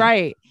today.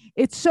 Right.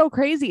 It's so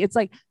crazy. It's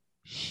like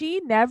she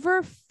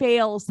never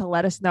fails to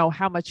let us know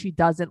how much she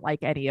doesn't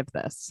like any of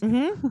this.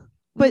 Mm-hmm.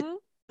 But- Mhm.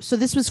 So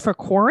this was for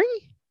Corey?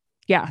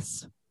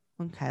 Yes,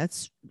 Okay,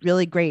 that's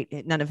really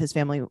great. None of his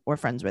family or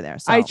friends were there.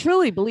 So I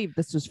truly believe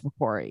this was for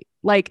Corey.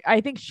 Like,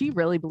 I think she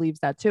really believes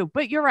that too.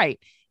 But you're right.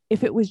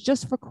 If it was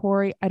just for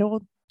Corey, I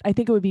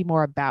think it would be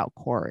more about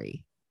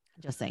Corey.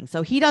 just saying.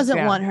 So he doesn't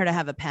Yeah. want her to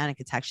have a panic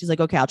attack. She's like,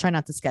 okay, I'll try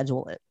not to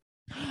schedule it.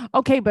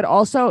 Okay, but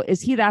also,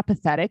 is he that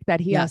pathetic that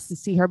he Yes. has to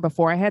see her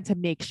beforehand to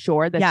make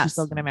sure that Yes. she's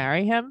still going to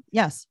marry him?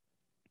 Yes.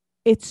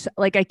 It's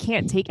like, I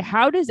can't take it.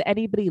 How does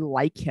anybody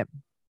like him?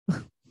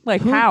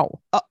 Like, Who-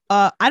 how? I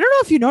don't know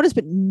if you noticed,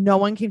 but no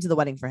one came to the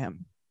wedding for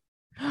him.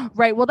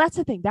 Right. Well, that's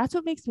the thing. That's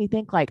what makes me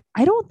think like,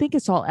 I don't think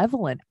it's all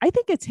Evelyn. I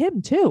think it's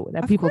him too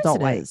that Of people course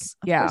don't it like. is.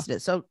 Of Yeah. course it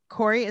is. So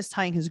Corey is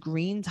tying his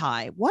green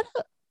tie.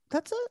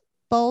 That's a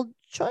bold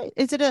choice.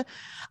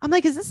 I'm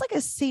like, is this like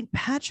a St.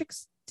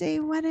 Patrick's Day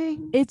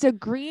wedding? It's a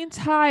green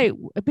tie.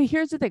 But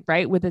here's the thing,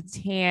 right? With a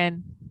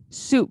tan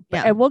suit.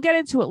 Yeah. And we'll get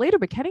into it later.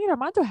 But Kenny and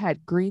Armando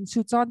had green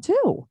suits on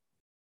too.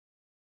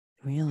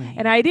 Really?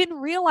 And I didn't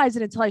realize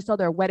it until I saw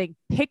their wedding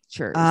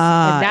pictures.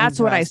 Ah, And that's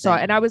when I saw it.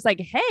 interesting. And I was like,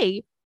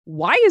 hey,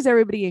 why is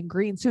everybody in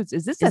green suits?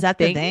 Is this Is a that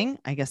thing? the thing?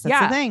 I guess that's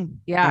Yeah. the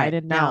thing. Yeah, All I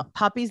didn't know. Now,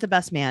 Puppy's the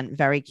best man.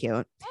 Very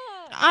cute.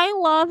 I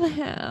love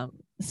him.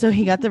 So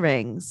he got the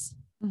rings.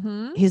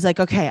 Mhm. He's like,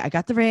 okay, I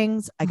got the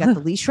rings. I got the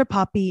leash for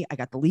Puppy. I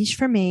got the leash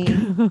for me.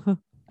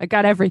 I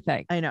got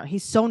everything. I know.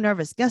 He's so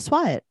nervous. Guess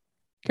what?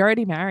 You're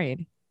already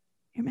married.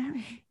 You're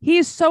married.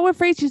 He's so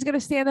afraid she's going to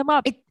stand him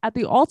up at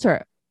the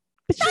altar.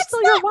 But she's That's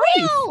still your not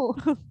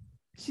wife. real.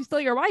 She's still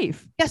your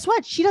wife. Guess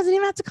what? She doesn't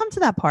even have to come to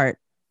that part.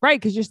 Right.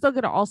 Because you're still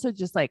going to also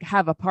just like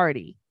have a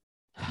party.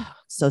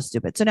 So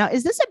stupid. So now,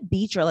 is this a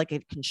beach or like a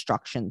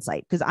construction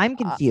site? Because I'm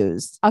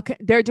confused. Okay.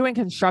 They're doing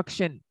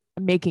construction,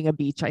 making a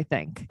beach, I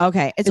think.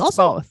 Okay. It's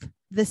also both.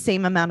 the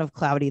same amount of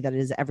cloudy that it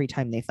is every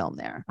time they film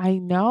there. I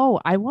know.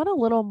 I want a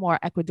little more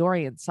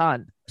Ecuadorian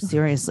sun.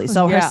 Seriously.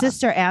 So her Yeah.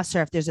 sister asked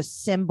her if there's a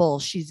symbol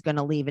she's going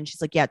to leave. And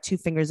she's like, yeah, 2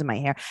 fingers in my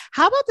hair.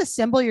 How about the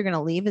symbol you're going to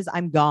leave is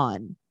I'm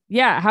gone?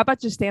 Yeah. How about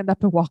just stand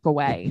up and walk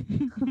away?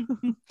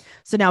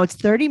 So now it's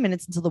 30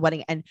 minutes until the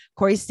wedding and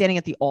Corey's standing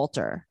at the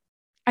altar.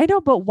 I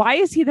know, but why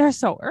is he there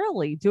so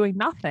early doing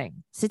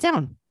nothing? Sit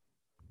down.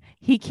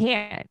 He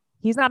can't.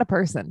 He's not a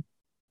person.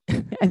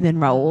 And then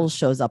Raul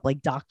shows up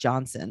like Doc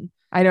Johnson.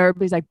 I know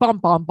everybody's like, bum,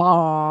 bum,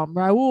 bum,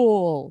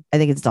 Raul. I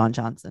think it's Don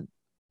Johnson.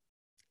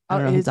 I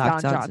don't know it who is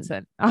Doc Don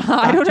Johnson.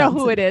 Johnson. I don't know who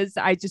Johnson. it is.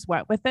 I just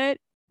went with it,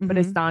 but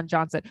it's Mhm. Don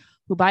Johnson,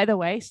 who, by the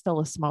way, still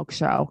a smoke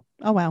show.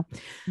 Oh, wow.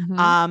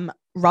 Mhm.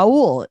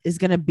 Raul is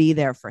going to be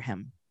there for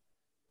him.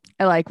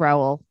 I like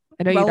Raul.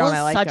 I know you Raul don't. is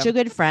I like such him. a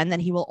good friend that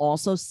he will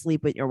also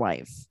sleep with your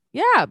wife.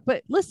 Yeah,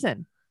 but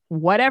listen,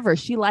 whatever.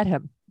 She let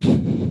him.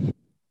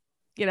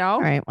 You know,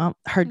 All right. Well,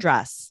 her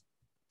dress.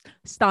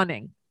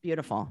 stunning.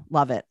 Beautiful.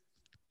 Love it.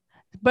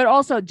 But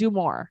also do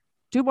more.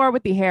 Do more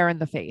with the hair and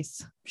the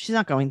face. She's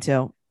not going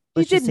to. She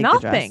Let's just did take the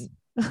dress. nothing.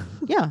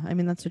 Yeah. I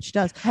mean, that's what she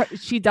does.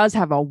 She does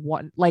have a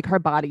one, like her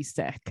body's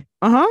sick.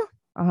 Uh-huh.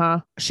 Uh-huh.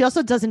 She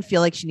also doesn't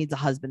feel like she needs a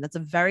husband. That's a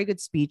very good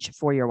speech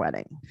for your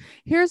wedding.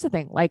 Here's the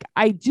thing. Like,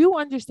 I do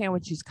understand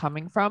what she's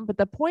coming from, but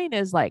the point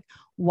is, like,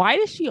 why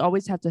does she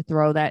always have to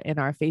throw that in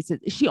our faces?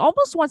 She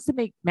almost wants to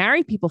make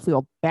married people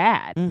feel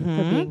bad for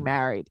Mhm. being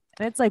married.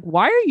 And it's like,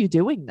 why are you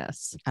doing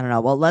this? I don't know.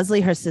 Well,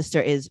 Leslie, her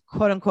sister, is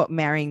quote unquote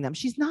marrying them.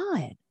 She's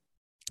not.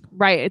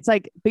 Right. It's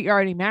like, but you're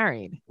already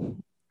married.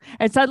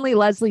 And suddenly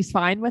Leslie's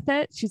fine with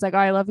it. She's like, oh,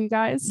 I love you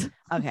guys.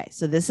 Okay.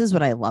 So this is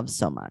what I love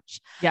so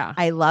much. Yeah.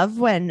 I love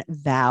when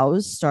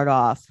vows start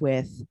off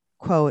with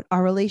quote,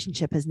 our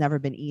relationship has never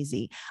been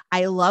easy.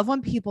 I love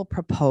when people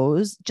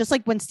propose, just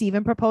like when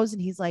Steven proposed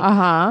and he's like,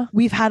 Uh-huh.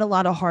 we've had a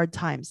lot of hard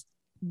times.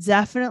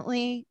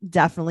 Definitely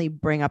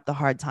bring up the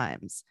hard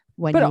times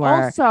when But you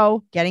are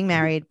also, getting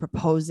married,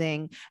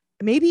 proposing,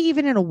 maybe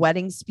even in a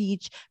wedding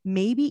speech,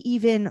 maybe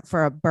even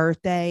for a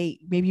birthday,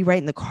 maybe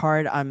writing the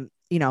card.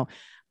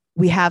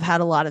 We have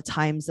had a lot of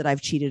times that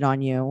I've cheated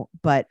on you,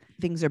 but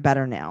things are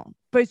better now.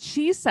 but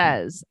she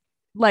says,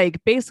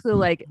 like, basically,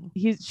 like,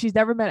 she's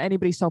never met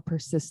anybody so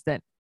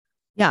persistent.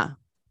 Yeah.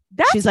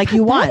 That's She's like,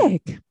 you won.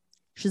 pathetic.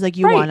 She's like,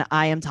 you Right. won.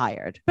 I am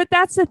tired. But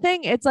that's the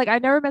thing. It's like, I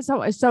never met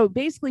someone. So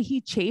basically,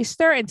 he chased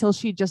her until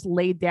she just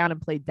laid down and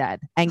played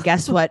dead. And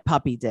guess what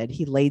Puppy did?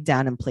 He laid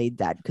down and played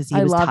dead because he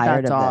I was love that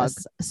tired of dog.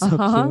 this. So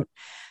Uh-huh. cute.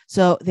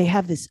 So they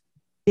have this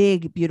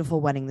big, beautiful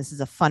wedding. This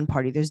is a fun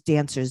party. There's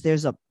dancers.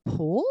 There's a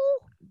pool.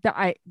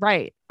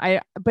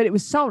 But it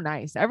was so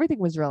nice. Everything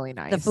was really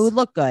nice. The food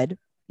looked good.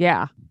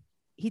 Yeah.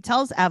 He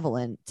tells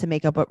Evelyn to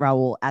make up with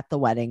Raul at the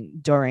wedding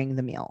during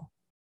the meal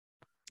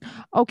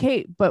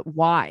Okay. But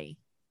why?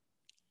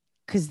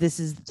 because this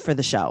is for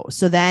the show.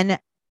 So then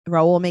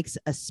Raul makes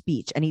a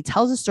speech and he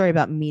tells a story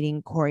about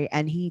meeting Corey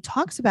and he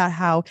talks about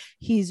how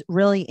he's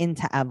really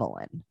into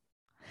Evelyn.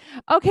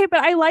 Okay.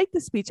 But I liked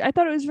the speech. I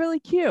thought it was really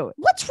cute.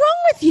 What's wrong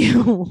with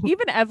you?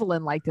 Even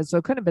Evelyn liked it. So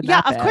it couldn't have been Yeah,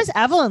 that of bad. course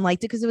Evelyn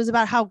liked it because it was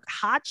about how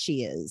hot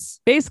she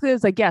is. Basically, it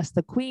was like, yes,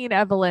 the queen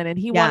Evelyn, and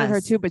he wanted her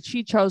Yes. too, but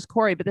she chose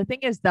Corey. But the thing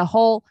is, the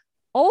whole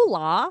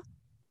hola,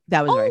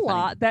 That was very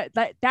hola,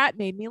 funny. that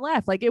made me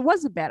laugh. Like, it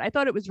wasn't bad. I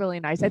thought it was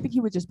really nice. I think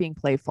he was just being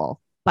playful.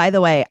 By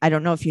the way, I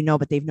don't know if you know,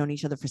 but they've known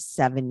each other for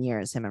 7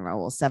 years, him and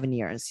Raul. 7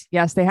 years.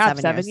 Yes, they have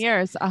 7 7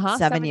 years. Uh-huh.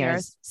 7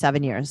 years.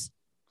 7 years.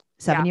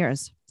 7 Yeah.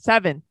 years.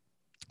 7.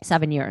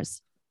 7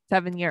 years.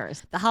 7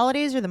 years. The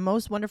holidays are the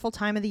most wonderful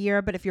time of the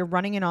year, but if you're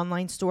running an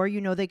online store, you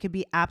know they could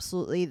be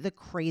absolutely the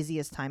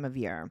craziest time of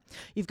year.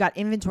 You've got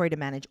inventory to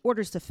manage,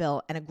 orders to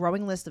fill, and a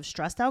growing list of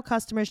stressed out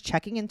customers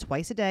checking in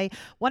twice a day,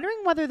 wondering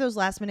whether those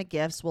last minute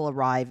gifts will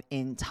arrive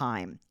in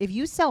time. If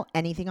you sell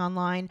anything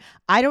online,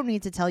 I don't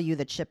need to tell you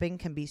that shipping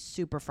can be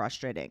super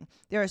frustrating.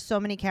 There are so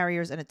many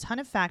carriers and a ton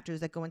of factors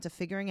that go into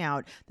figuring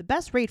out the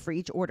best rate for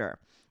each order.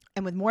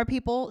 And with more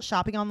people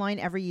shopping online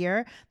every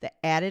year, the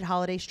added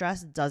holiday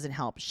stress doesn't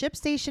help.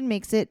 ShipStation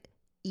makes it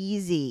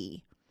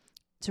easy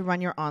to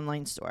run your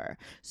online store,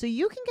 so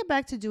you can get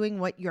back to doing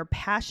what you're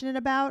passionate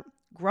about,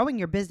 growing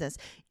your business.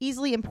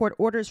 Easily import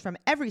orders from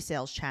every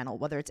sales channel,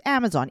 whether it's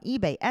Amazon,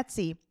 eBay,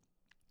 Etsy,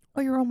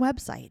 or your own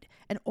website,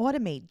 and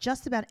automate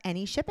just about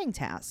any shipping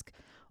task.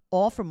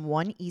 All from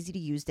one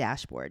easy-to-use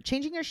dashboard.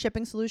 Changing your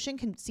shipping solution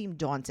can seem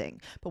daunting,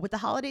 but with the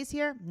holidays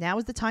here, now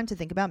is the time to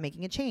think about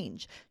making a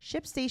change.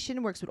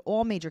 ShipStation works with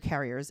all major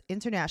carriers,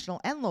 international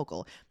and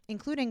local,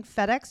 including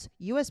FedEx,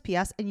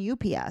 USPS, and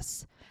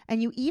UPS.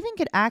 And you even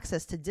get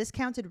access to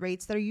discounted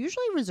rates that are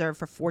usually reserved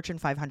for Fortune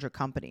 500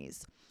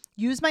 companies.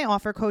 Use my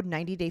offer code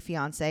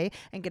 90DayFiancé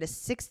and get a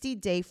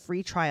 60-day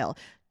free trial.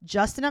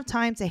 Just enough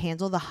time to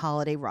handle the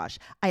holiday rush.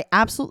 I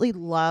absolutely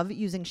love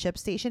using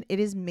ShipStation. It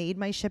has made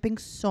my shipping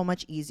so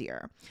much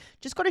easier.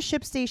 Just go to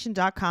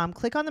ShipStation.com,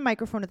 click on the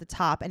microphone at the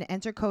top, and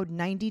enter code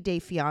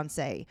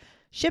 90DayFiancé.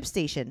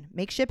 ShipStation.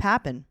 Make ship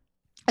happen.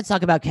 Let's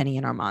talk about Kenny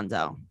and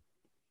Armando.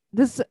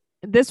 This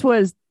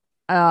was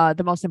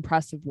the most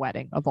impressive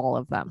wedding of all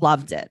of them.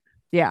 Loved it.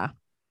 Yeah.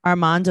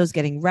 Armando's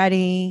getting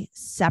ready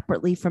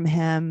separately from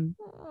him.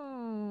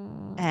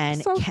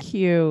 And so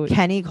cute.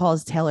 Kenny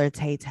calls Taylor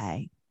Tay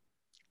Tay.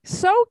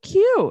 So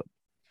cute.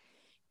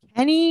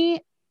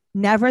 Kenny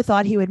never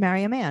thought he would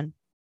marry a man.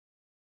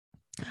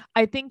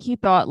 I think he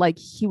thought like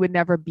he would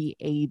never be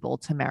able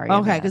to marry a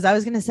Okay, man. because I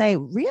was going to say,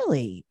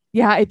 really?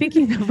 Yeah, I think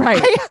he's right.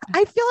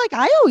 I feel like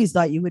I always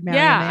thought you would marry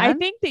a man. I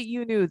think that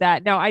you knew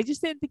that. No, I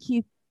just didn't think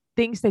he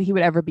thinks that he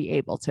would ever be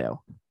able to.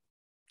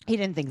 He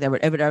didn't think that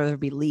it would ever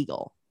be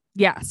legal.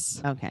 Yes.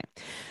 Okay.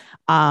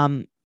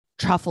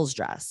 Truffle's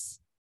dress.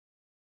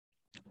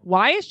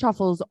 Why is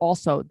Truffles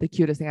also the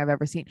cutest thing I've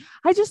ever seen?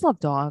 I just love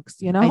dogs,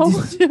 you know? I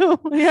do too.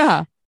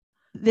 Yeah.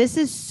 This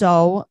is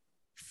so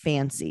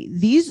fancy.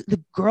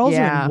 The girls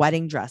are in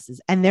wedding dresses,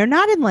 and they're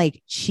not in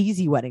like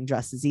cheesy wedding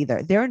dresses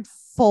either. They're in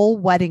full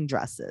wedding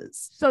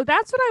dresses. So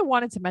that's what I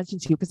wanted to mention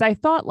to you, because I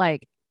thought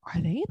like, are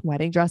they in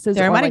wedding dresses?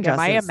 They're in wedding dresses.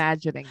 Am I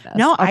imagining this?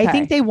 No, okay. I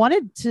think they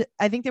wanted to.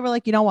 I think they were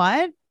like, you know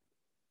what?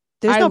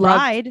 There's no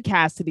bride.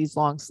 Cassidy's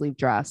long sleeve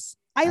dress.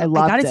 I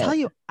loved gotta it. tell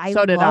you, I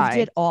So did loved I.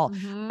 it all.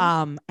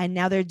 Mhm. And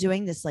now they're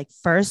doing this like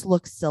first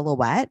look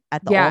silhouette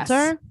at the Yes.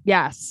 altar.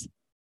 Yes.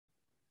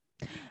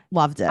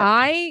 Loved it.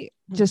 I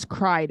just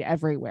cried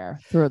everywhere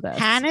through this.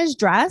 Hannah's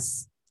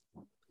dress.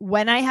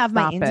 When I have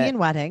my Stop Indian it.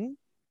 wedding,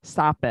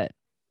 Stop it.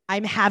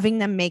 I'm having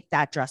them make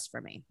that dress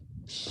for me.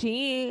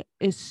 She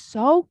is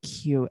so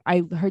cute.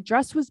 Her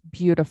dress was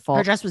beautiful.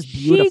 Her dress was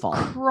beautiful.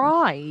 She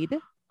cried.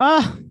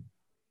 Oh,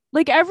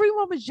 Like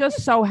everyone was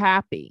just so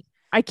happy.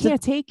 I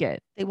can't take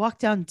it. they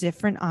walked down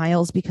different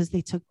aisles because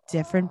they took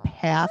different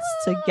paths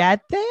to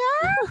get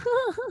there.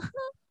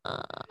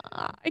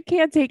 I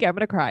can't take it. I'm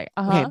gonna cry.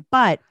 Okay,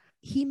 but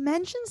he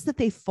mentions that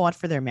they fought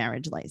for their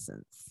marriage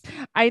license.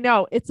 I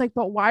know. It's like,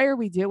 but why are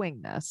we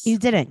doing this? You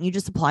didn't. You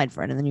just applied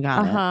for it and then you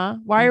got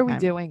it. Why are we Okay.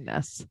 doing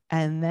this?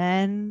 And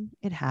then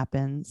it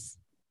happens.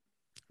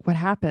 What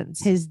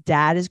happens? His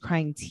dad is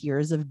crying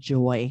tears of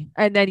joy.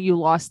 And then you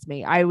lost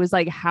me. I was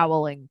like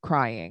howling,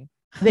 crying.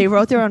 They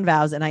wrote their own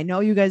vows, and I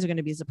know you guys are going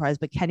to be surprised,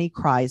 but Kenny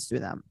cries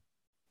through them.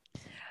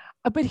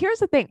 But here's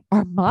the thing.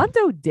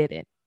 Armando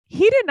didn't.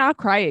 He did not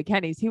cry at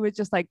Kenny's. He was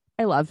just like,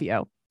 I love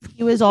you.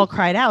 He was all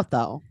cried out,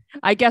 though.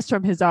 I guess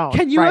from his own.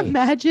 Can you right.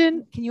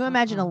 imagine? Can you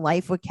imagine a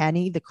life with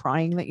Kenny? The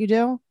crying that you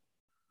do.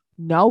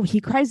 No,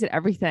 he cries at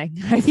everything.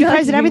 He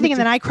cries at everything, and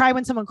then I cry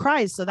when someone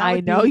cries. So that I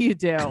would know be... you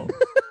do.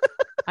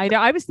 I know.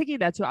 I was thinking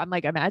that too. I'm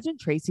like, imagine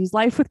Tracy's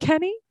life with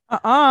Kenny.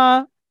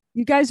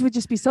 You guys would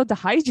just be so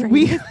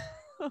dehydrated.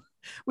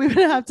 We would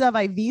have to have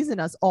IVs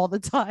in us all the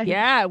time.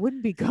 Yeah, it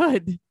wouldn't be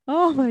good.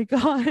 Oh my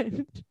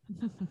God.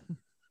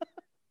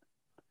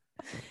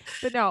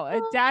 But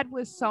no, dad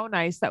was so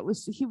nice.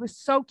 He was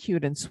so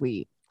cute and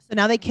sweet. So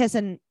now they kiss,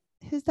 and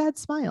his dad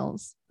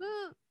smiles.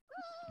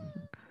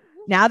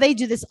 Now they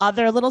do this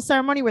other little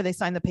ceremony where they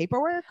sign the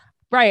paperwork.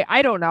 Right.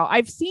 I don't know.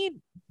 I've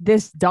seen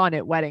this done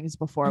at weddings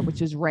before,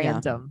 which is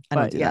random. I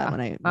don't do that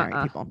when I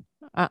marry people.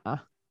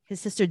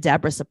 His sister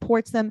Deborah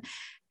supports them,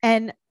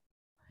 and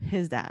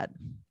his dad.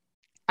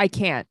 I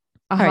can't.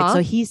 All right. So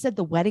he said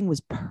the wedding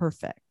was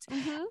perfect.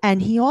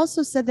 And he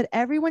also said that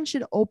everyone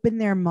should open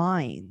their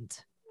mind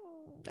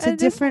to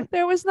different.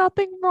 There was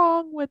nothing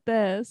wrong with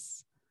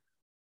this.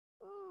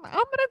 I'm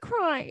going to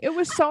cry. It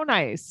was so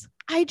nice.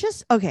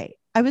 Okay.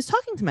 I was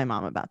talking to my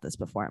mom about this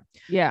before.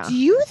 Yeah. Do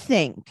you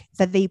think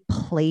that they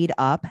played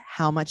up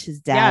how much his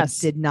dad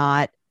did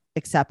not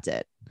accept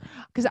it?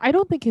 because I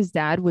don't think his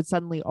dad would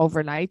suddenly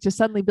overnight just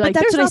suddenly be But like,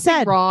 that's there's what I nothing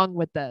said. wrong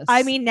with this.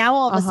 I mean, now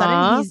all of a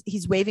Uh-huh. sudden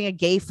he's waving a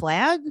gay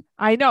flag.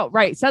 I know,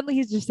 right? Suddenly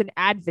he's just an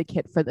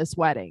advocate for this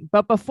wedding,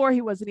 but before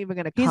he wasn't even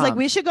going to come. He's like,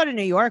 we should go to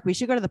New York. We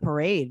should go to the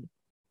parade.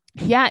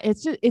 Yeah,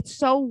 it's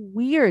so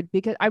weird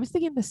because I was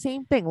thinking the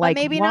same thing. Like,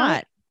 Like, maybe why-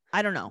 not.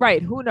 I don't know.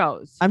 Right? Who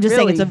knows? I'm just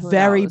saying Really, it's a who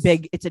very knows?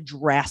 big, it's a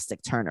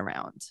drastic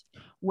turnaround.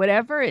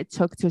 Whatever it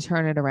took to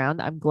turn it around,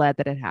 I'm glad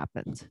that it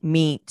happened.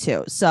 Me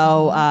too.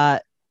 So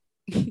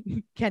Mm-hmm.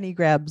 Kenny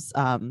grabs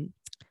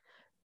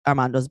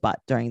Armando's butt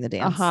during the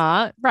dance.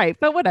 Right,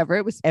 but whatever.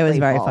 It was It was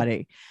very playful.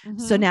 funny.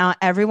 So Mhm. now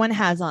everyone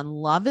has on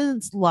Love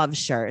is Love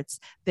shirts.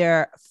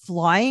 They're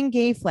flying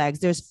gay flags.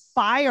 There's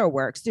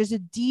fireworks. There's a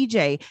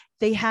DJ.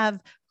 They have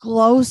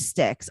glow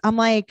sticks. I'm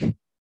like,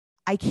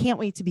 I can't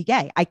wait to be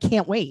gay. I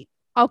can't wait.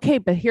 Okay,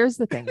 but here's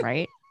the thing,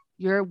 right?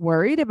 You're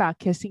worried about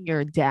kissing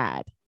your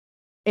dad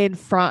in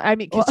front. I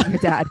mean, kissing your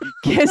dad,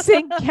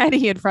 kissing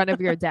Kenny in front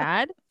of your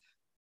dad.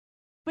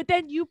 But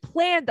then you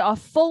planned a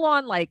full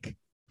on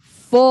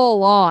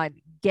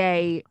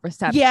gay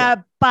reception. Yeah,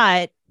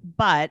 but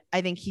I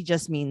think he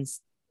just means,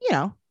 I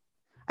don't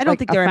Like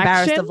think they're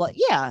embarrassed affection?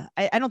 of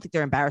I don't think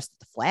they're embarrassed of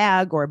the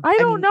flag or I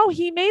don't mean, know.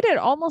 He made it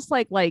almost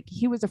like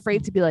he was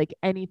afraid to be like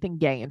anything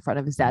gay in front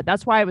of his dad.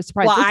 That's why I was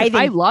surprised. Well, Listen,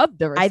 I think- loved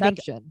the I think-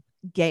 reception.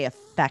 gay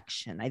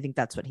affection. I think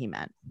that's what he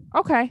meant.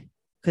 Okay,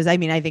 Because I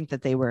think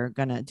that they were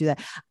gonna do that.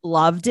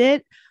 Loved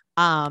it.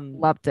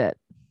 loved it.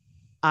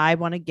 I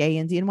want a gay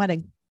Indian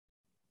wedding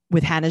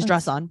with Hannah's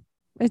dress on.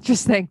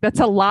 Interesting. That's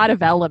a lot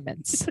of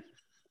elements.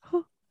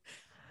 It's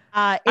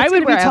I gonna would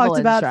be wear talked Evelyn's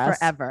about dress.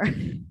 forever.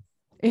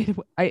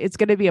 It's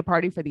going to be a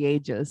party for the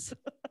ages.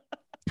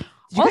 Did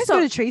you guys Also- go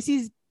to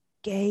Tracy's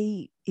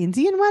gay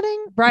Indian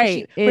wedding?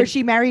 Right. Where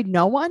she married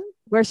no one?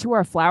 Where she wore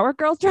a flower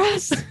girl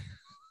dress.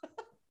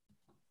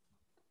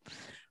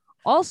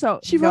 Also,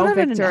 She no wrote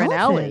it in an Victor and outfit.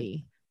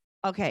 Ellie.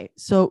 Okay,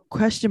 so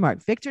question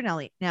mark, Victor and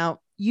Ellie. Now,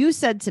 you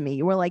said to me,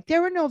 you were like,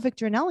 there were no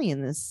Victor and Ellie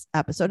in this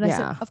episode. And I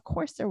Yeah. said, of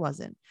course there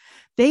wasn't.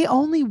 They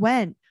only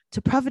went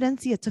to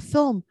Providencia to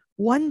film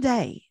one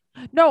day.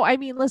 No, I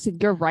mean, listen,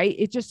 you're right.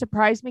 It just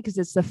surprised me because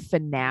it's the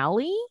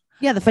finale.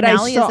 Yeah, the But I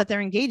finale is saw- that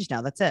they're engaged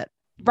now. That's it.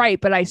 Right.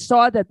 But I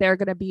saw that they're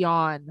going to be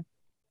on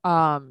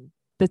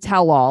the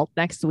tell all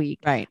next week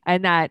Right.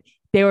 and that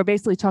they were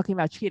basically talking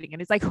about cheating.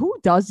 And it's like, who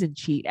doesn't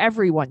cheat?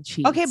 Everyone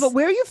cheats. Okay, but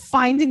where are you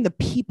finding the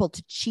people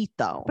to cheat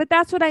though? But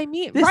that's what I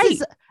mean. this right.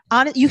 is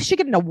on it. You should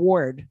get an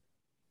award.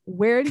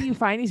 Where do you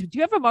find these? Do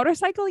you have a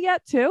motorcycle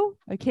yet too?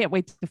 I can't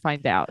wait to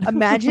find out.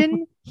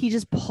 Imagine he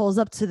just pulls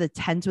up to the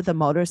tent with a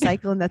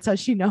motorcycle, and that's how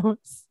she knows.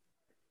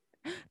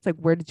 It's like,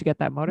 where did you get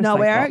that motorcycle?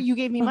 Nowhere. You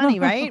gave me money,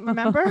 right?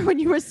 Remember when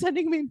you were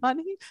sending me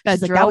money? That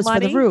She's like, drill that was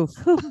money? for the roof.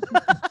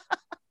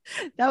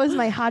 That was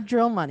my hot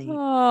drill money.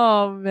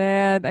 Oh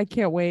man, I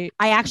can't wait.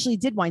 I actually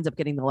did wind up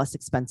getting the less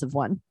expensive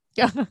one.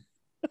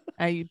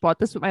 I bought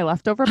this with my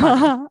leftover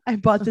money. I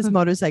bought this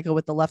motorcycle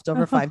with the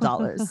leftover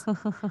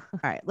 $5. All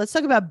right, let's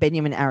talk about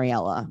Binyam and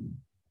Ariella.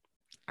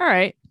 All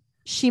right.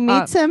 She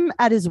meets him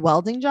at his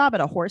welding job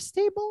at a horse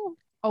stable.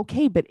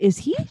 Okay, but is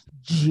he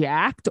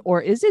jacked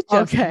or is it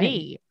just Okay.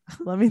 me?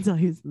 Let me tell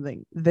you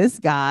something. This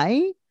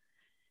guy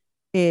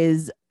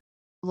is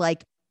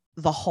like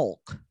the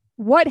Hulk.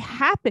 What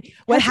happened?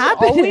 What Has he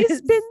happened always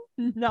is-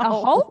 been No, a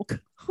Hulk?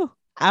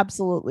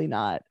 absolutely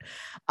not.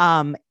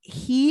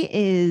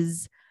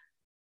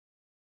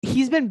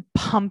 He's been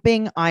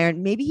pumping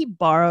iron. Maybe he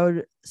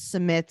borrowed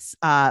Sumit's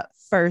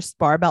first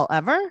barbell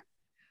ever.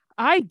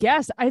 I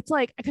guess it's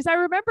like, because I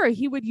remember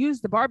he would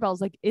use the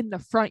barbells like in the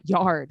front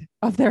yard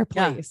of their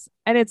Yeah. place.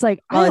 And it's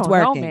like, Well, I it's don't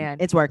know, working. man.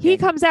 It's working. He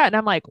comes out and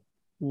I'm like,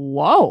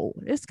 whoa,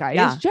 this guy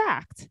Yeah. is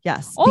jacked.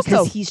 Yes, Also-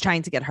 because he's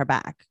trying to get her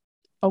back,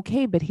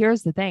 Okay, but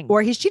here's the thing.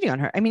 or he's cheating on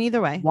her. I mean,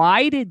 either way.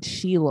 Why did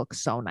she look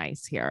so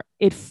nice here?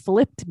 It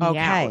flipped me out.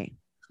 Okay,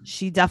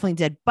 she definitely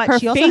did, but Her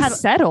she also face had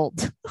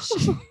settled.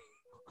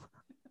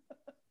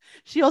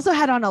 she also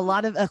had on a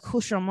lot of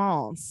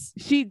accoutrements.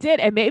 She did.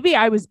 And maybe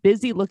I was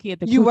busy looking at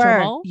the You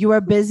accoutrement.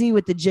 were busy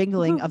with the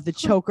jingling of the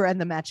choker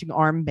and the matching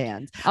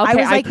armband. Okay, I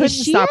was like, couldn't is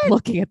she stop at-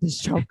 looking at this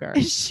choker.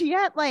 Is she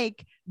at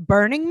like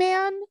Burning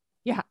Man?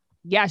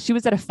 Yeah, she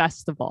was at a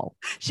festival.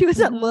 She was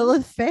at Mhm.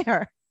 Lilith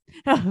Fair.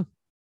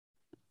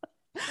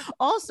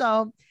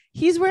 Also,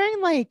 he's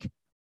wearing like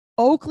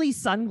Oakley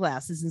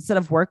sunglasses instead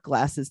of work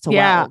glasses to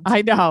Yeah, weld.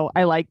 I know.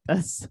 I like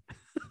this.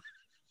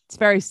 It's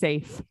very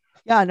safe.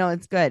 Yeah, no,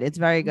 it's good. It's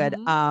very good.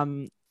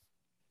 Mhm.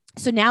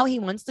 So now he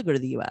wants to go to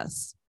the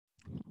US.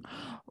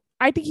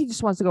 I think he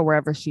just wants to go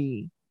wherever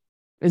she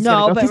is. No,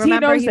 gonna go, but 'cause he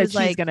remember, knows he that was she's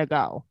like- gonna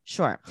go.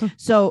 Sure.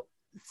 So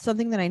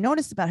something that I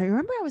noticed about her,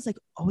 remember I was like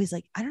always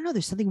like, I don't know,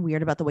 there's something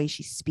weird about the way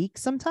she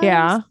speaks sometimes.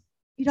 Yeah.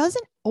 She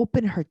doesn't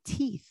open her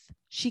teeth.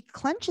 She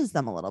clenches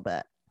them a little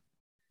bit.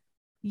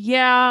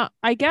 Yeah,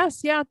 I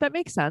guess. Yeah, that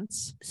makes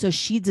sense. So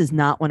she does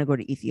not want to go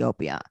to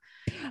Ethiopia.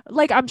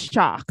 Like, I'm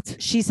shocked.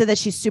 She said that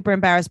she's super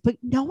embarrassed, but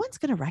no one's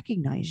going to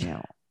recognize you.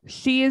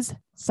 She is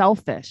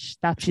selfish.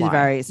 That's She's why.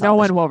 very No selfish.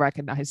 one will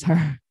recognize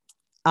her.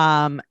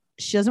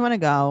 She doesn't want to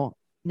go.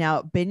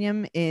 Now,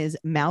 Binyam is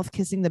mouth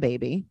kissing the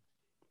baby.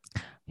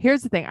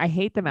 Here's the thing. I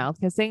hate the mouth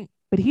kissing,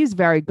 but he's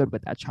very good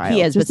with that child.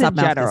 He is, but just in stop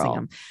mouth kissing general.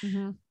 him.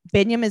 Mhm.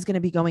 Binyam is going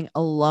to be going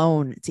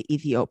alone to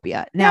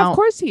Ethiopia. Yeah, Now, of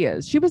course he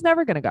is. She was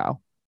never going to go.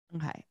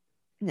 okay.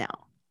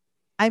 Now,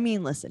 I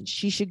mean, listen,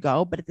 she should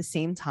go, but at the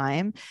same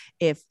time,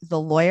 if the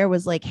lawyer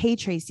was like, "Hey,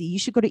 Tracy, you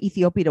should go to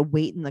Ethiopia to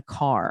wait in the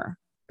car,"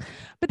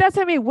 But that's,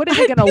 I mean, what are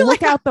they I'd going to be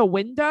look like- out the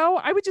window?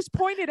 I would just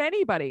point at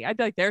anybody. I'd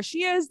be like, there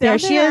she is. there down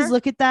she is.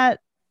 Look at that.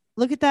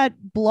 Look at that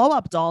blow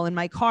up doll in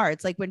my car.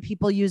 It's like when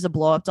people use a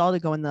blow up doll to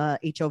go in the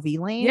HOV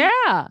lane.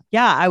 Yeah.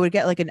 Yeah, I would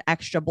get like an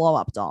extra blow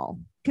up doll.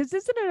 Because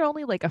isn't it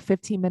only like a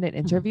 15-minute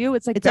interview?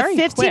 It's like It's a very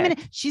 15-minute.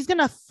 quick. She's going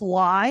to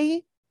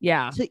fly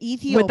Yeah. to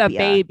Ethiopia With a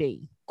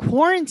baby.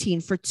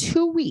 quarantine for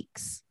 2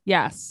 weeks.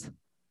 Yes.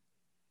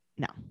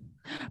 No.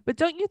 But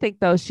don't you think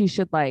though she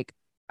should like,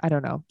 I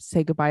don't know,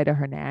 say goodbye to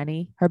her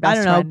nanny, her I best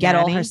don't know, friend get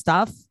all nanny? her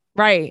stuff.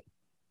 Right.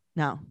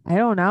 No. I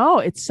don't know.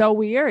 It's so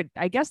weird.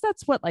 I guess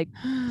that's what like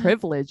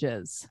privilege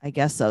is. I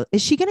guess so.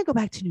 Is she going to go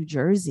back to New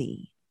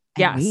Jersey?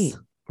 and Yes. wait?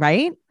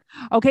 Right?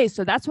 Okay,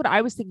 so that's what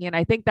I was thinking. And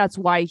I think that's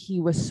why he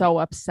was so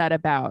upset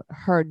about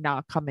her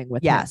not coming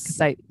with him. Yes.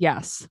 'Cause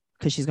yes.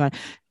 Because she's going.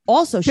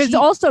 Also, Because she.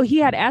 also he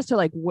had asked her,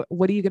 like,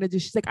 what are you going to do?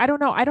 She's like, I don't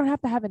know. I don't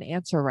have to have an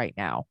answer right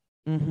now.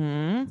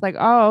 Mhm. It's like,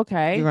 oh,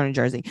 okay. You're going to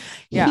Jersey.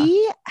 Yeah.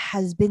 He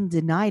has been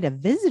denied a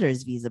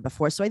visitor's visa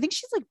before. So I think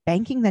she's like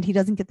banking that he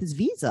doesn't get this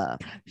visa.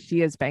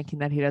 She is banking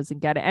that he doesn't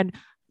get it. And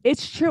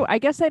it's true. I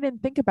guess I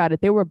didn't think about it.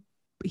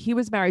 He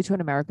was married to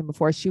an American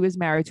before. She was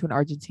married to an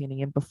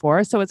Argentinian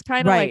before. So it's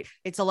kind of Right. like,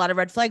 It's a lot of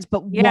red flags.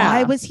 But Yeah.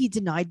 why was he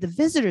denied the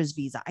visitor's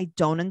visa? I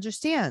don't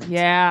understand.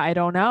 yeah, I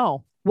don't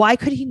know. Why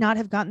could he not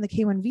have gotten the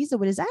K1 visa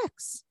with his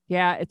ex?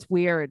 Yeah, it's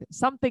weird.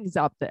 Something's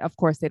up. That, of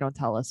course, they don't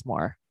tell us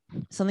more.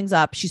 Something's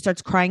up. She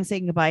starts crying,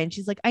 saying goodbye. And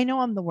she's like, I know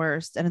I'm the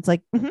worst. And it's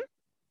like, mhm,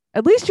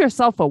 At least you're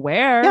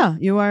self-aware. yeah,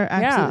 you are Yeah.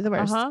 absolutely the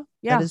worst.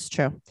 Yeah. That is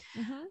true.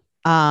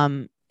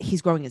 Mhm.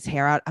 He's growing his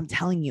hair out. I'm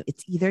telling you,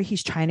 it's either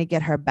he's trying to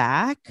get her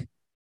back,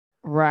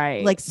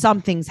 Right. like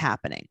something's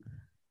happening.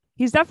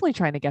 he's definitely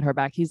trying to get her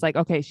back. He's like,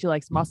 okay, she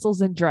likes muscles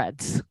and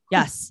dreads.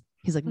 Yes.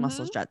 He's like, Mhm.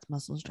 muscles, dreads,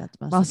 muscles, dreads,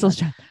 Muscles,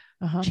 dreads. dreads.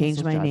 Uh-huh. Change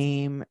muscles, my dreads.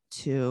 name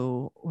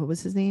to, what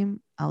was his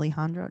name?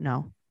 Alejandro?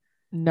 No.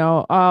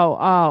 No.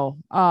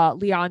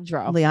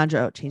 Leandro.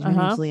 Leandro. Change my name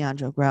Uh-huh. to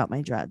Leandro. Grow out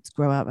my dreads.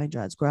 Grow out my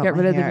dreads. Grow Get out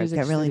my rid of the hair. music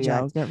Get really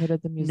studio. jacked. Get rid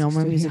of the music No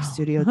more studio. music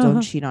studio.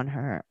 Don't cheat on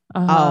her.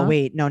 Uh-huh. Oh,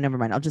 wait. No, never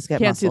mind. I'll just get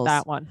Can't muscles. do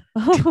that one.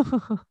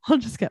 I'll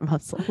just get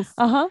muscles.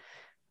 Uh-huh.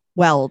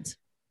 Weld.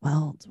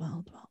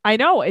 I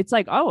know. It's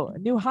like, oh, a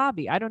new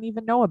hobby. I don't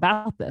even know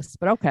about this,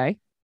 but okay.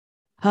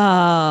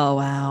 Oh,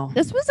 wow.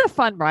 This was a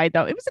fun ride,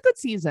 though. It was a good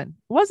season.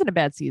 It wasn't a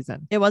bad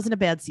season. It wasn't a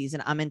bad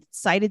season. I'm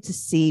excited to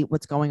see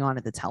what's going on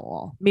at the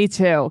tell-all. Me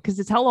too. Because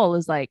the tell-all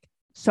is like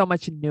so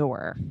much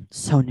newer.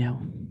 So new.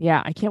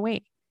 Yeah, I can't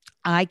wait.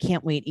 I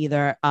can't wait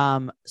either.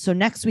 So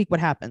next week, what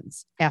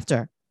happens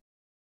after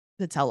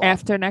the tell-all?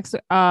 After next,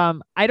 I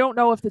don't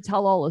know if the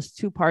tell-all is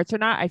 2 parts or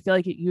not. I feel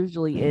like it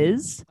usually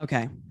is.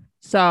 Okay.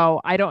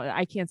 So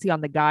I can't see on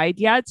the guide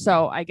yet.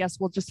 So I guess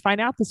we'll just find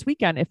out this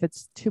weekend if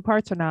it's 2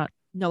 parts or not.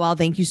 Noelle,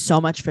 thank you so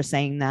much for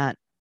saying that.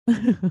 I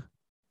really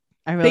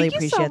Thank you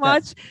appreciate so that.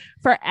 much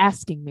for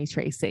asking me,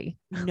 Tracy.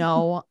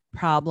 No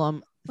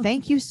problem.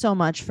 Thank you so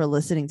much for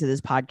listening to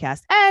this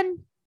podcast. And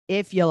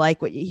if you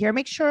like what you hear,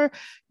 make sure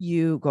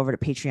you go over to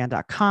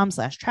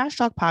patreon.com/trash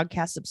talk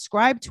podcast,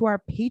 subscribe to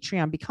our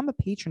Patreon, become a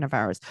patron of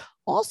ours.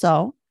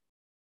 Also,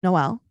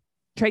 Noelle,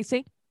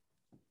 Tracy?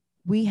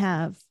 we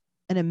have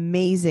an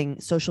amazing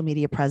social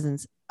media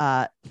presence,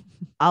 a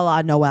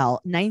la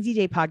Noelle, 90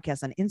 Day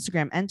Podcast on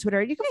Instagram and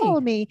Twitter. You can Hey.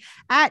 follow me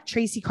at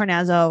Tracy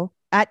Carnazzo,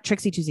 at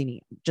Trixie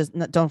Tuzini. Just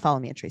don't follow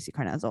me at Tracy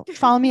Carnazzo.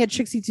 Follow me at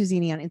Trixie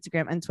Tuzini on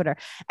Instagram and Twitter.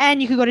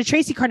 And you can go to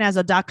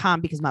tracycarnazzo.com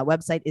because my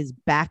website is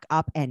back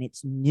up and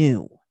it's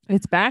new.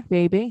 It's back,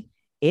 baby.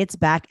 It's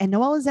back. And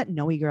Noelle is at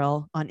Noe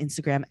Girl on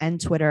Instagram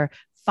and Twitter.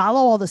 Follow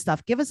all the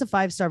stuff. Give us a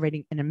 5-star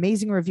rating, an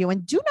amazing review.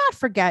 And do not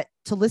forget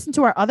to listen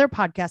to our other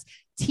podcasts,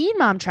 Teen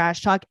Mom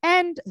Trash Talk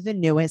and the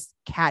newest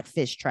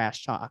Catfish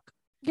Trash Talk.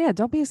 Yeah,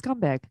 don't be a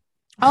scumbag.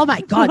 Oh my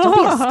God. Don't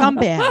be a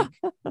scumbag.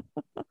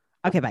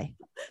 Okay, bye.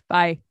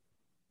 Bye.